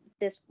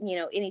 this,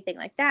 anything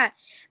like that.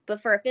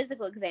 But for a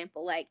physical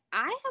example, like,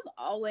 I have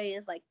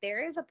always, like,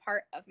 there is a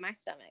part of my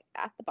stomach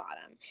at the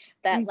bottom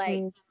that,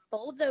 like, Hmm.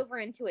 folds over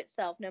into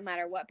itself no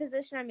matter what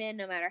position I'm in,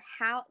 no matter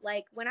how.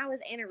 Like, when I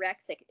was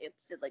anorexic,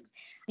 it's like,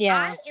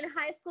 I Yeah. in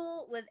high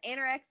school was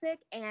anorexic,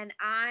 and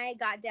I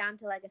got down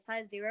to like a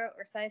size 0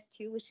 or size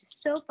 2, which is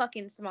so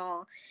fucking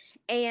small.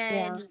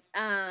 Yeah. And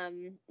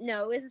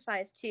no, it was a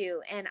size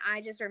 2, and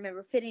I just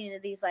remember fitting into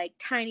these like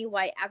tiny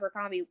white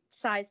Abercrombie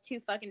size 2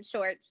 fucking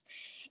shorts,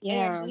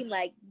 and Yeah. being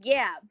like,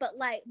 yeah, but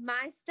like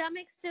my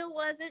stomach still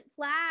wasn't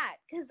flat,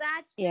 because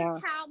that's just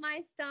Yeah. how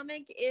my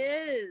stomach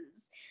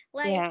is.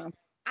 Like, Yeah.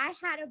 I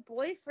had a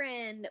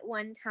boyfriend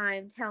one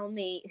time tell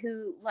me,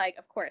 who, like,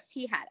 of course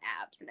he had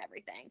abs and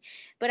everything,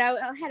 but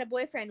I had a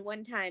boyfriend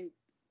one time,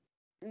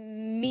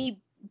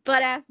 me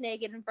butt ass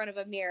naked in front of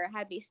a mirror,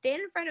 had me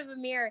stand in front of a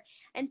mirror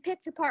and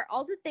picked apart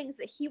all the things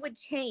that he would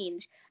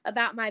change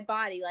about my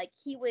body. Like,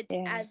 he would,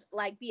 Yeah. as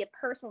like, be a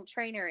personal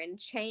trainer and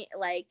change,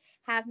 like,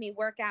 have me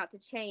work out to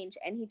change.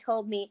 And he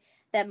told me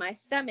that my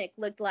stomach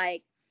looked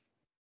like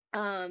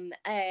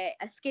a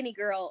skinny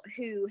girl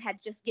who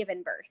had just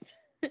given birth.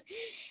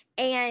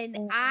 And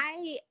Mm,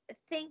 I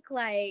think,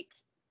 like,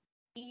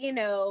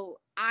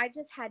 I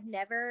just had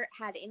never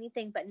had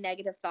anything but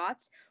negative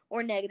thoughts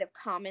or negative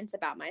comments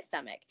about my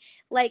stomach.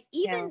 Like,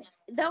 yeah. even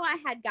though I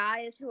had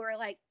guys who are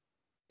like,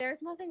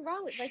 there's nothing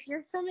wrong with, like,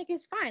 your stomach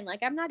is fine.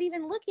 Like, I'm not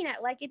even looking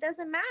at, like, it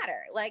doesn't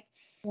matter. Like,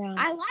 Yeah.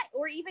 I like,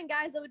 or even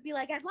guys that would be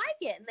like, I like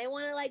it. And they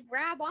want to, like,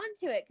 grab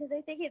onto it because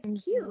they think it's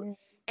cute. Hmm.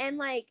 And,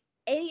 like,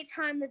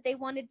 anytime that they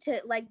wanted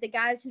to, like, the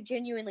guys who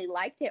genuinely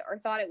liked it or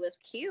thought it was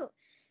cute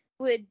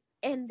would,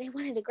 and they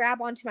wanted to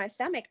grab onto my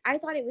stomach, I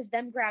thought it was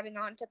them grabbing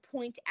on to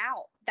point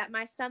out that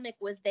my stomach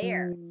was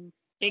there.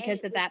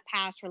 because of that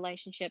past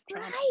relationship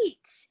trauma.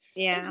 Right.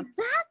 Yeah.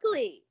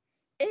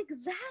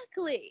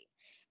 Exactly.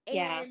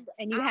 Yeah.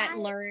 And you hadn't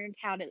I learned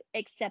how to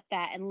accept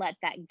that and let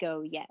that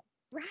go yet.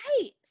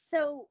 Right.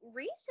 So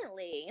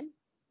recently,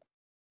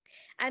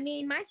 I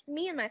mean,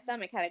 me and my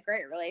stomach had a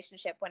great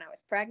relationship when I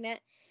was pregnant,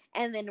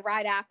 and then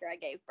right after I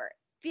gave birth,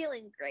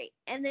 feeling great.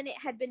 And then it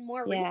had been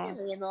more Yeah.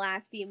 recently in the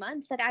last few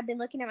months that I've been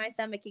looking at my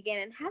stomach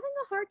again and having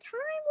a hard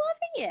time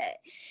loving it.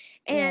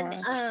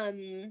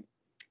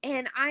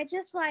 And I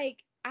just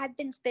like, I've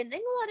been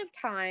spending a lot of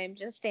time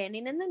just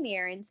standing in the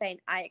mirror and saying,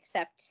 I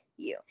accept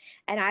you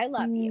and I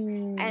love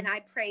you and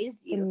I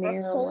praise you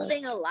for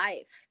holding a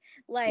life.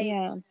 Like,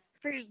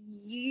 for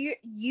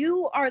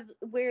you are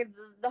where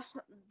the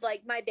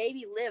like my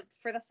baby lived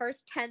for the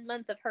first 10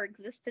 months of her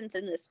existence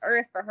in this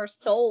earth, for her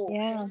soul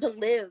to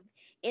live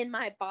in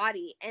my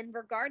body. And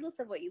regardless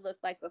of what you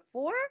looked like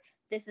before,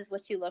 this is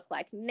what you look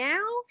like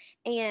now.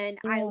 And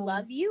I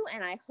love you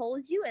and I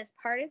hold you as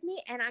part of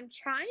me. And I'm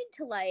trying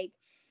to like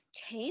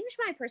change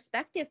my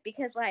perspective,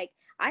 because like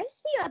I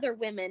see other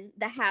women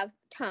that have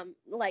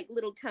like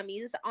little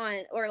tummies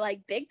on, or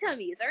like big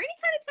tummies or any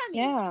kind of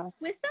tummies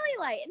with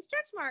cellulite and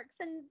stretch marks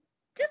and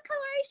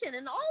discoloration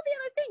and all the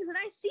other things. And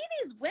I see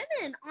these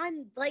women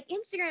on like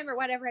Instagram or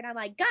whatever, and I'm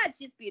like, God,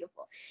 she's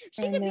beautiful.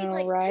 She could be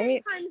like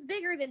 10 times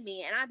bigger than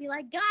me, and I'd be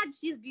like, God,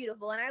 she's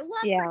beautiful. And I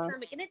love her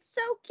stomach, and it's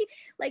so cute.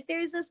 Like,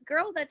 there's this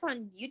girl that's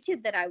on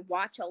YouTube that I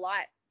watch a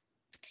lot.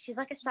 She's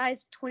like a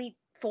size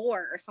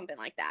 24 or something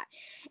like that.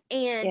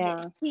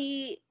 And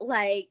she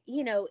like,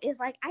 you know, is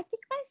like, I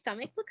think my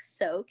stomach looks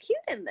so cute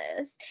in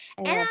this.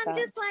 And I'm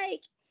just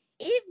like,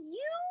 if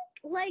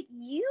you like,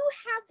 you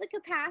have the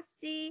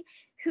capacity,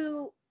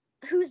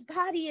 whose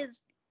body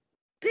is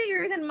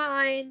bigger than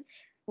mine,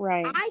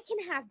 I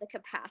can have the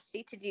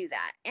capacity to do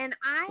that. And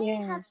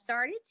I have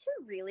started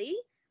to really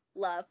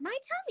love my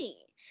tummy.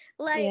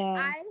 Like,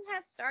 I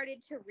have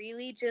started to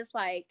really just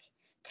like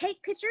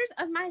take pictures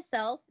of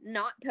myself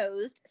not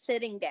posed,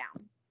 sitting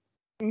down,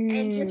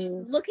 and just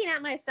looking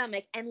at my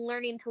stomach and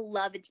learning to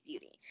love its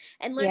beauty,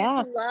 and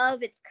learning to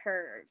love its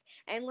curve,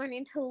 and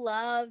learning to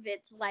love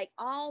its like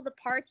all the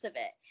parts of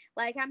it.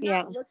 Like, I'm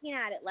not looking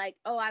at it like,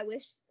 oh, I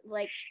wish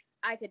like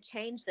I could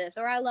change this,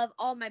 or I love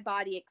all my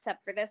body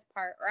except for this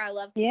part, or I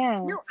love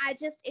no, I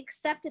just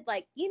accepted,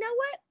 like, you know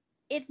what,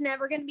 it's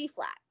never going to be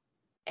flat.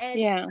 And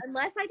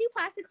unless I do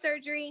plastic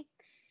surgery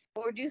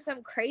or do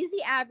some crazy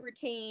ab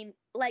routine,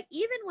 like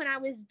even when I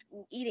was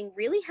eating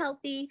really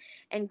healthy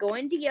and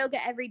going to yoga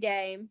every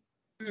day,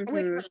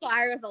 which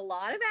requires a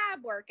lot of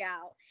ab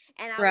workout,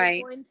 and I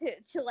was going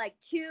to like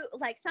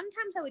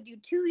sometimes I would do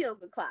 2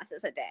 yoga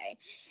classes a day,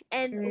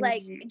 and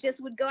like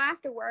just would go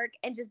after work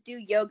and just do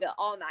yoga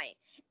all night.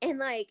 And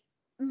like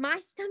my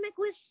stomach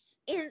was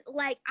in,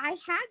 like, I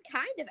had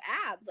kind of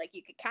abs, like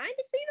you could kind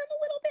of see them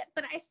a little bit,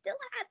 but I still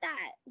had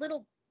that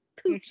little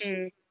pooch.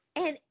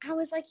 And I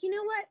was like, you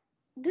know what?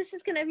 This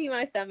is gonna be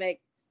my stomach.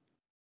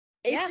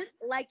 It's just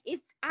like,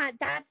 it's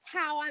that's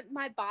how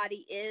my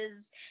body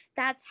is.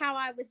 That's how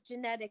I was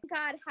genetic.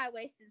 God,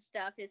 high-waisted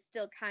stuff is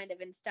still kind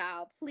of in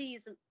style.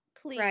 Please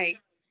change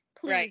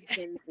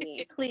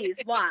me.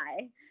 Please,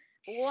 why?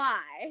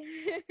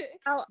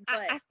 Oh,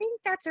 I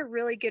think that's a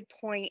really good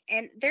point.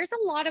 And there's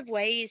a lot of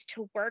ways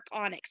to work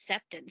on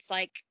acceptance,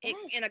 like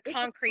in a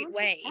concrete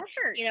way.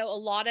 Effort. You know, a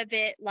lot of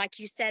it, like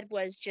you said,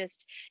 was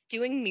just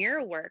doing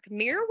mirror work.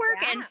 Mirror work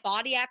and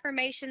body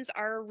affirmations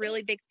are a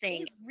really big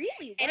thing. It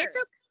really works.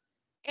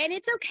 And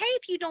it's okay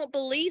if you don't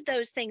believe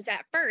those things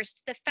at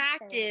first. The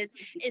fact is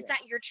that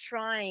you're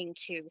trying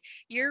to.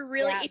 You're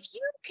really, if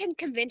you can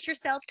convince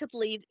yourself to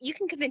believe, you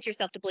can convince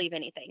yourself to believe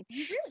anything.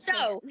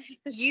 So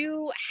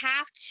you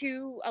have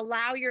to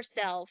allow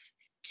yourself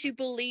to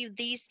believe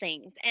these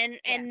things,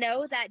 and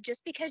know that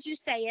just because you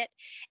say it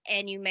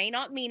and you may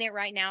not mean it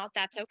right now,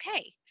 that's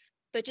okay.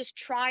 But just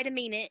try to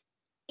mean it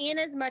in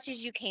as much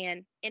as you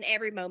can in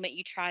every moment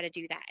you try to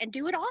do that, and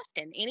do it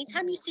often.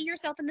 Anytime you see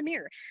yourself in the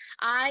mirror.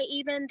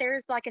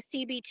 There's like a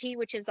CBT,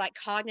 which is like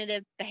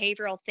cognitive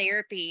behavioral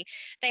therapy.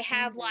 They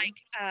have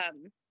like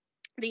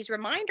these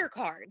reminder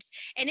cards,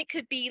 and it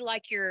could be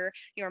like your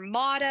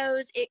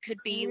mottos. It could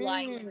be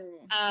like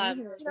you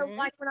know,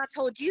 like when I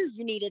told you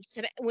needed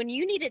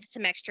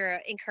some extra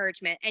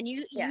encouragement, and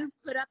you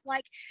put up,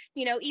 like,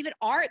 you know, even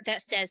art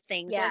that says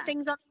things, or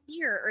things on the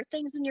mirror, or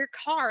things in your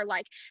car,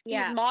 like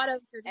these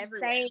mottos or these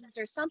sayings,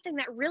 or something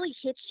that really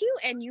hits you,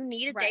 and you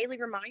need a daily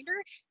reminder,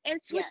 and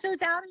switch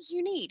those out as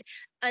you need.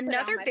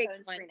 Another big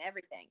one,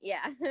 everything.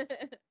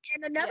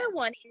 And another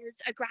one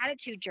is a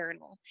gratitude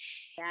journal.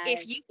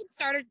 If you can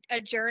start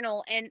a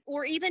journal,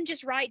 or even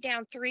just write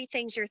down 3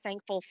 things you're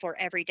thankful for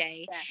every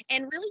day,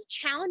 and really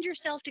challenge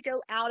yourself to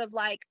go out of,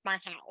 like, my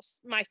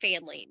house, my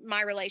family,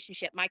 my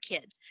relationship, my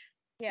kids.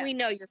 We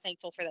know you're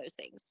thankful for those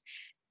things,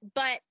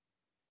 but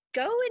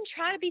go and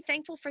try to be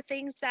thankful for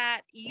things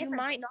that you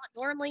might not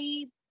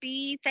normally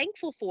be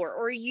thankful for,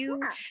 or you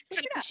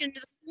kind of push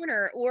into the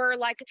corner, or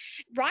like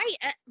write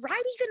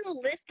even a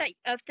list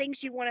of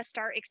things you want to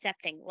start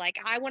accepting. Like,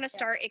 I want to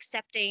start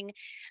accepting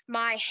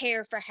my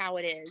hair for how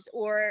it is,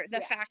 or the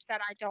fact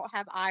that I don't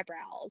have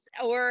eyebrows,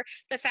 or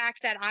the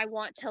fact that I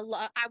want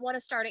to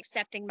start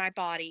accepting my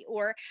body,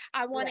 or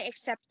I want to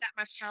accept that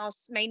my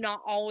house may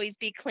not always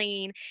be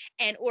clean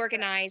and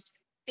organized,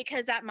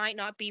 because that might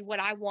not be what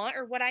I want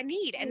or what I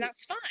need, and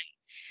that's fine.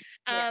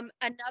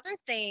 Another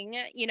thing,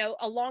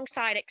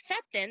 alongside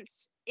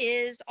acceptance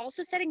is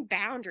also setting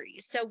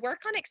boundaries. So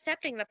work on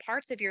accepting the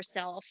parts of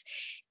yourself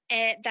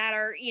that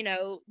are,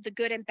 the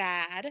good and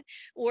bad,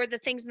 or the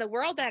things in the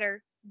world that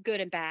are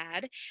good and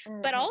bad.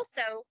 But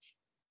also,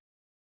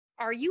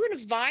 are you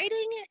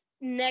inviting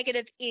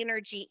negative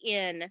energy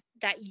in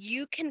that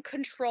you can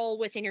control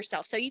within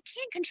yourself? So you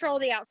can't control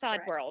the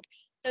outside world.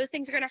 Those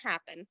things are going to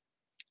happen.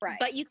 Right.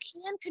 But you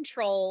can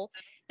control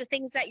the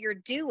things that you're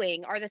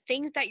doing. Are the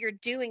things that you're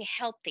doing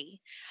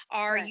healthy?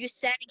 Are you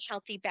setting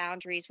healthy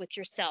boundaries with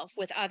yourself,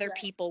 with other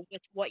people,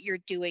 with what you're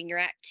doing, your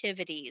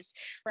activities?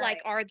 Like,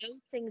 are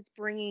those things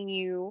bringing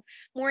you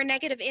more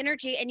negative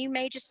energy? And you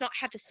may just not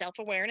have the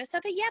self-awareness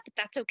of it yet, but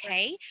that's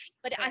okay.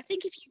 But I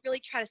think if you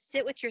really try to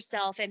sit with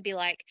yourself and be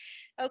like,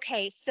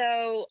 okay,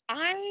 so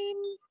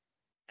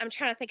I'm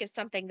trying to think of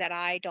something that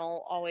I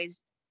don't always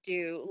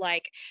do.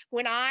 Like,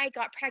 when I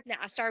got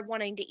pregnant, I started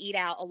wanting to eat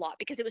out a lot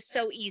because it was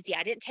so easy.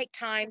 I didn't take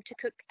time to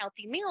cook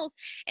healthy meals,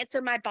 and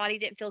so my body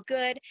didn't feel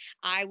good.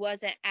 I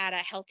wasn't at a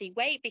healthy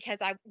weight because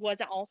I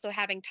wasn't also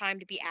having time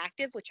to be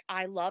active, which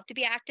I love to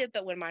be active,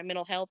 but when my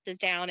mental health is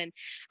down and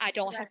I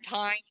don't have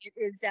time, it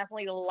is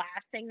definitely the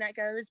last thing that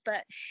goes.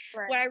 But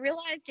what I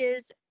realized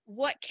is,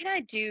 what can I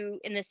do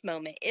in this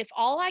moment? If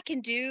all I can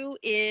do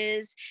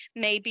is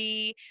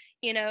maybe,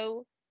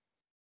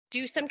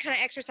 do some kind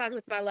of exercise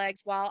with my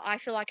legs while I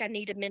feel like I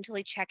need to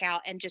mentally check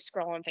out and just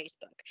scroll on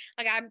Facebook.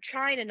 Like, I'm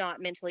trying to not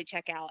mentally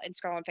check out and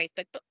scroll on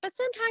Facebook, but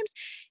sometimes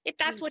if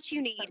that's what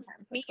you need,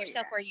 meet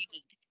yourself where you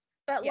need.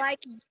 But like,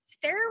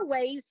 there are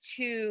ways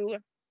to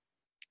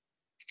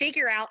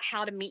figure out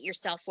how to meet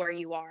yourself where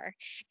you are,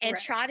 and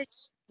try to do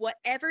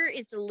whatever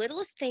is the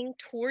littlest thing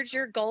towards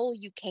your goal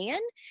you can.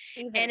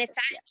 And if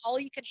that is all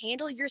you can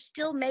handle, you're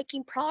still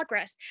making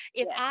progress.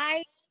 If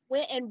I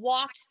went and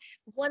walked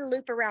one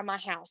loop around my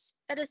house,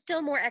 that is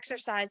still more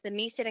exercise than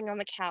me sitting on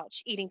the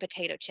couch eating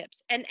potato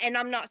chips. And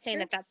I'm not saying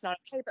that that's not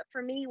okay, but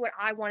for me, what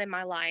I want in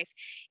my life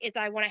is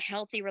I want a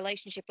healthy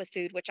relationship with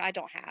food, which I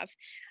don't have.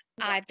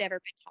 I've never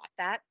been taught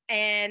that.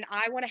 And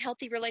I want a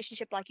healthy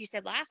relationship, like you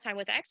said last time,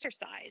 with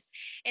exercise.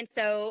 And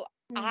so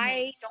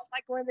I don't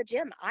like going to the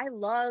gym. I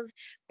love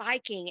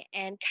biking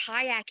and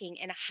kayaking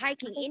and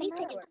hiking.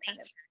 Anything in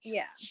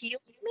nature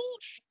heals me.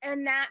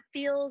 And that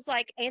feels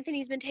like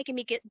Anthony's been taking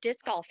me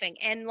disc golfing.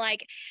 And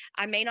like,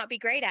 I may not be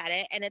great at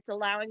it, and it's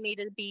allowing me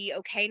to be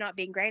okay not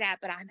being great at it,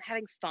 but I'm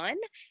having fun,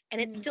 and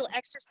it's still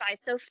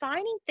exercise. So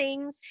finding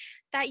things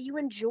that you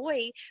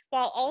enjoy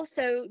while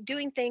also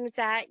doing things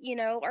that,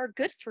 are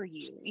good for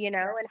you, and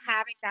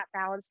having that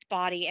balanced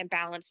body and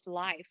balanced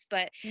life.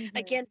 But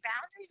again,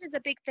 boundaries is a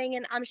big thing.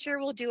 And I'm sure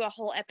we'll do a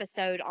whole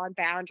episode on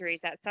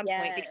boundaries at some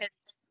point, because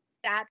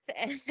that's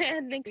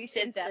an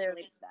extensive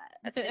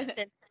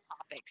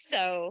topic.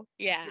 So,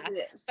 yeah. But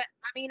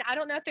I mean, I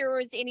don't know if there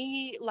was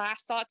any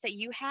last thoughts that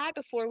you had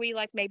before we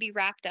like maybe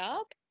wrapped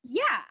up.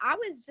 Yeah, I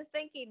was just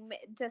thinking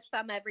to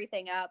sum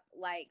everything up,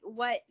 like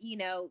what,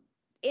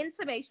 in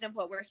summation of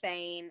what we're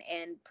saying,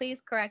 and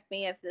please correct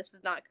me if this is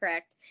not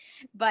correct,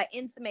 but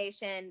in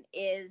summation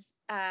is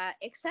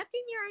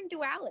accepting your own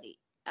duality.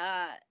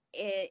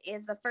 It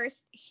is the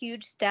first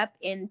huge step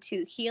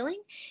into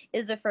healing,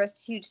 is the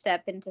first huge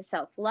step into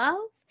self-love,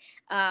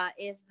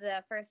 is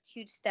the first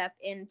huge step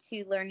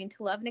into learning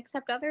to love and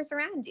accept others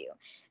around you.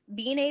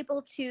 Being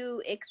able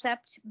to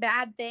accept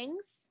bad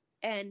things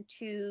and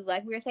to,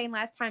 like we were saying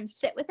last time,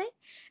 sit with it,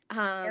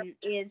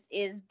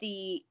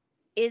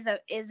 is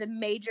a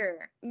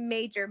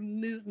major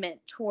movement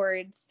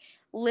towards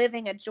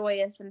living a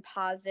joyous and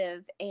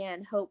positive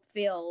and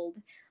hope-filled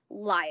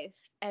life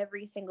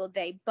every single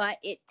day. But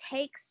it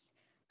takes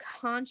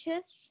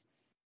conscious,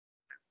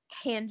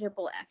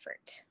 tangible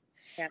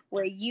effort,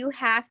 where you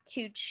have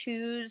to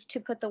choose to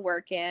put the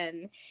work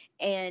in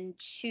and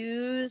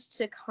choose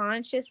to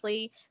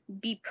consciously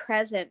be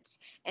present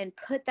and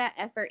put that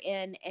effort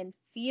in and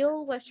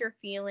feel what you're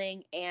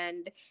feeling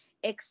and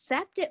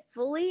accept it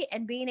fully,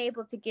 and being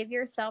able to give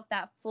yourself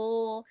that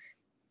full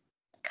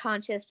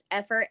conscious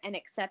effort and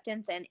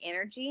acceptance and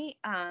energy,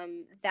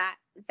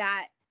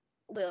 that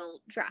will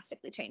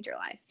drastically change your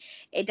life.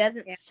 It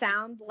doesn't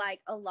sound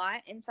like a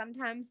lot, and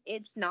sometimes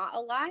it's not a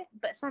lot,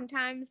 but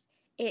sometimes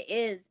it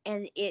is,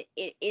 and it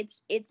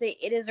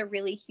is a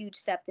really huge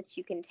step that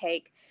you can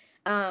take.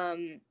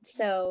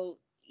 So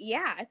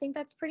yeah, I think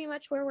that's pretty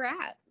much where we're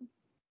at.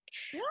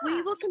 Yeah.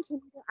 We will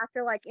continue to, I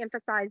feel like,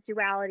 emphasize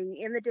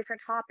duality in the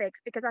different topics,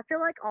 because I feel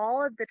like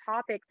all of the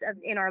topics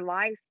in our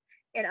life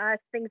and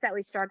us, things that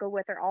we struggle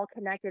with, are all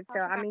connected. So,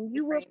 I mean,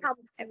 you will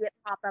probably see it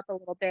pop up a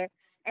little bit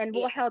and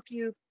we'll help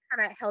you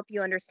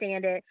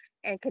understand it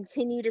and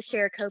continue to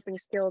share coping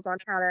skills on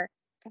how to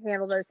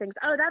handle those things.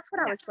 Oh, that's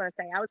what I was going to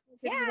say. I was going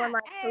to give you one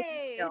last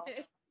coping skill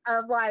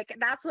of like,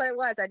 that's what it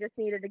was. I just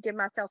needed to give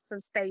myself some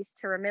space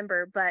to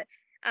remember. But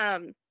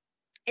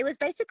it was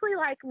basically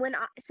like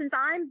since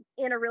I'm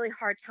in a really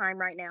hard time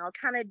right now,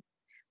 kind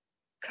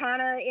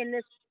of in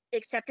this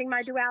accepting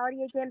my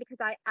duality again, because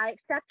I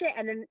accept it,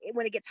 and then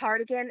when it gets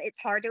hard again, it's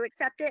hard to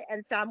accept it,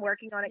 and so I'm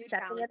working on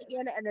accepting it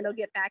again, and then it'll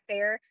get back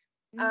there.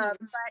 But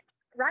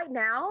right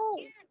now,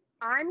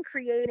 I'm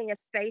creating a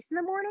space in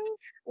the morning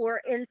or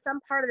in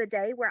some part of the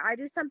day where I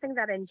do something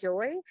that I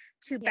enjoy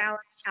to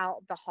balance out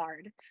the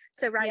hard.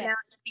 So right now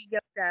it could be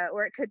yoga,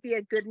 or it could be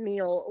a good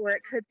meal, or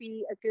it could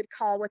be a good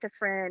call with a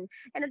friend.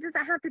 And it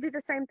doesn't have to be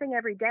the same thing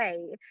every day,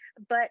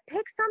 but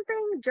pick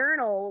something,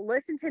 journal,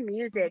 listen to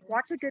music,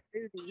 watch a good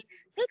movie,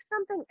 pick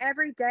something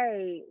every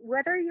day,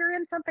 whether you're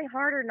in something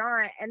hard or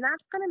not. And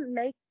that's going to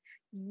make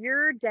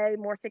your day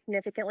more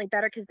significantly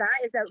better, because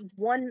that is that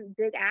one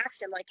big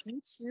action. Like,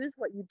 you choose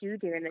what you do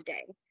during the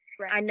day.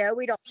 Right. I know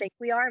we don't think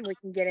we are, and we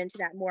can get into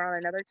that more on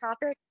another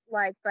topic,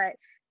 but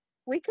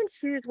we can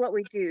choose what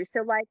we do.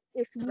 So like,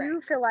 if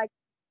you feel like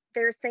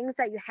there's things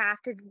that you have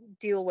to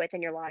deal with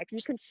in your life,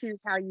 you can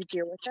choose how you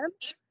deal with them.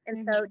 And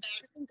so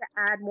choosing to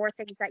add more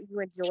things that you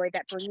enjoy,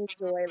 that bring you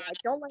joy. Like,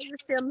 don't let your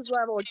Sims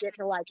level get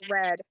to like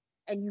red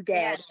and you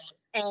dead.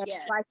 And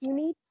like, you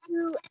need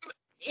to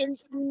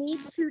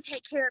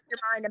take care of your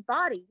mind and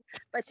body,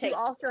 but you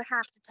also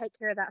have to take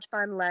care of that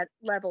fun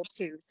level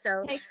too.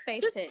 So take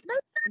space just to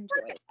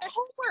enjoy it.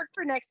 Homework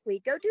for next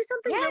week. Go do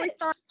something really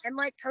fun and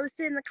like post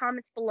it in the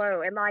comments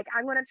below. And like,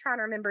 I'm gonna try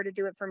to remember to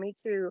do it for me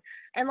too.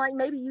 And like,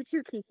 maybe you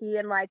too, Kiki,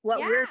 and like what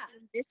we're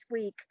doing this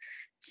week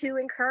to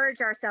encourage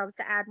ourselves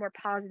to add more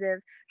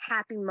positive,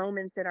 happy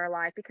moments in our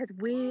life, because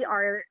we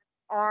are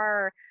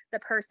the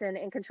person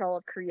in control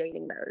of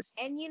creating those.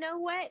 And you know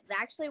what?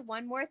 Actually,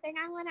 one more thing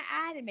I want to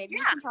add, and maybe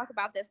we can talk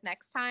about this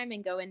next time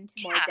and go into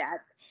more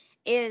depth,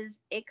 is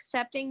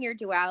accepting your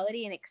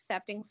duality and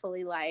accepting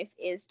fully life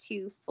is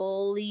to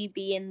fully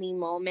be in the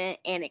moment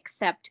and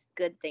accept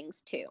good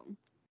things too.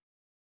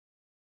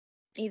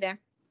 Either.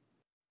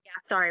 Yeah,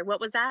 sorry,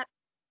 what was that?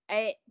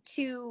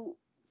 To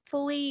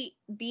fully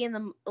be in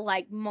the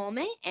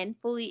moment and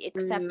fully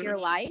accept your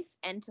life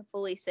and to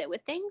fully sit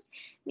with things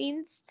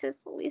means to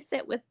fully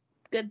sit with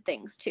good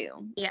things too.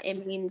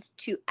 It means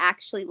to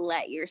actually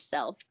let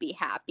yourself be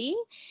happy.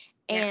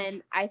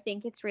 And I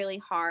think it's really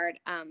hard.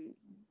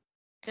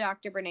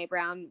 Dr. Brene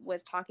Brown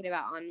was talking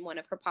about on one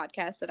of her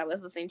podcasts that I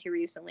was listening to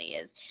recently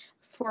is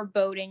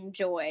foreboding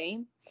joy.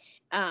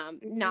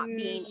 Not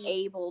being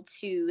able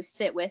to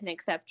sit with and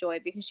accept joy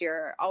because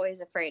you're always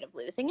afraid of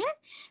losing it.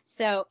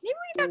 So maybe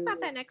we talk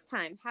about that next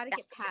time, how to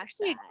get past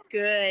that.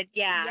 Good.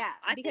 Yeah.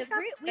 I think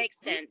that makes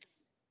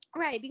sense.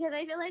 Right. Because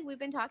I feel like we've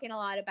been talking a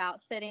lot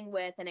about sitting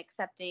with and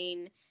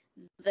accepting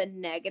the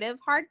negative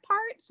hard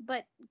parts,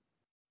 but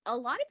a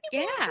lot of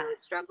people really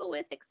struggle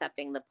with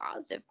accepting the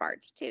positive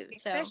parts too.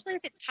 Especially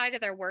if it's tied to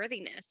their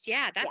worthiness.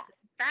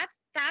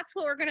 That's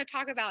what we're going to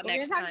talk about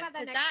next time. We're going to talk about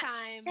that next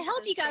time. To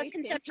help you guys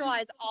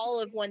conceptualize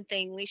all of one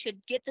thing, we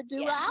should get the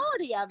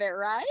duality of it,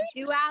 right?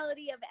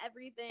 Duality of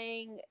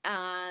everything.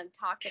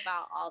 Talk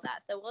about all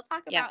that. So we'll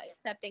talk about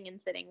accepting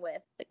and sitting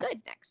with the good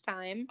next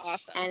time.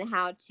 Awesome. And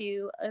how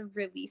to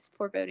release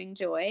foreboding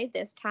joy.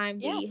 This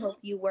time we hope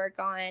you work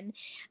on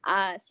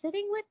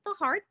sitting with the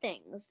hard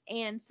things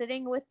and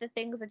sitting with the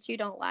things that you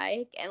don't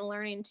like and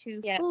learning to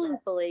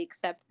fully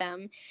accept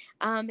them,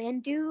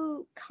 and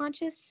do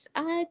conscious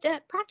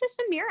practice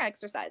some mirror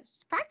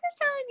exercises. Practice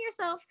telling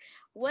yourself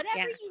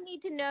whatever you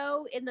need to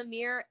know in the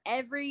mirror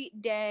every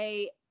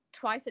day,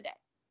 twice a day,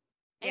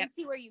 and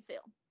see where you feel.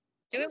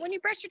 Do it when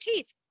you brush your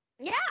teeth.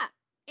 Anytime.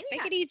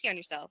 Make it easy on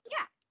yourself.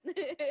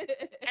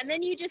 And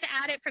then you just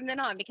add it from then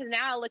on, because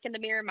now I look in the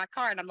mirror in my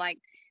car and I'm like,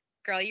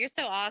 girl, you're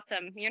so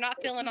awesome. You're not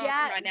feeling awesome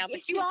right now,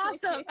 but you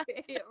awesome.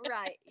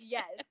 Right.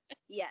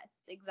 Yes,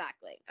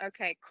 exactly.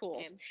 Okay, cool.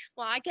 Okay.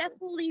 Well, I guess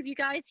we'll leave you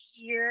guys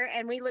here,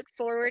 and we look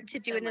forward to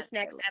doing this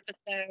next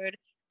episode.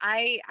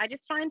 I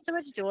just find so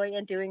much joy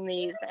in doing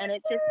these, and I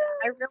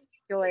really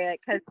enjoy it,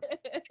 because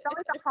it's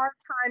always a hard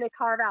time to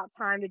carve out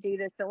time to do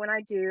this, but when I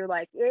do,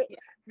 like it,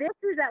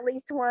 this is at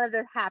least one of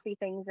the happy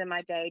things in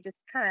my day,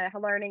 just kind of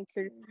learning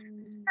to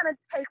kind of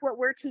take what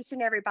we're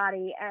teaching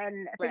everybody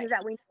and things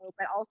that we know,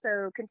 but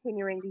also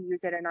continuing to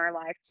use it in our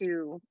life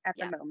too at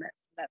the moment.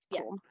 So that's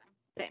cool.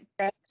 Same.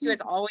 Thank you as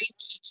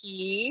always,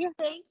 Kiki.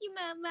 Thank you,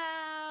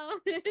 Momo.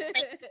 Thank you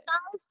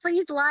guys.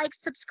 Please like,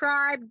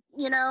 subscribe,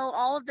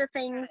 all of the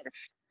things.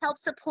 Help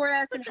support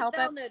us and help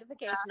us. Put the bell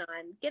notification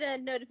on. Get a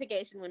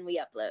notification when we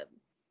upload.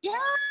 Yes.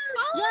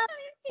 Follow us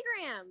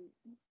on Instagram.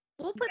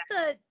 We'll put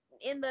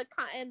in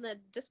the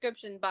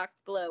description box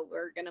below.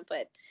 We're gonna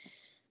put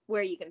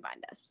where you can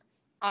find us.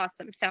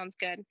 Awesome. Sounds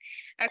good.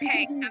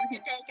 Okay. Have a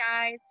good day,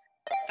 guys.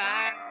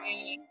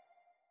 Bye.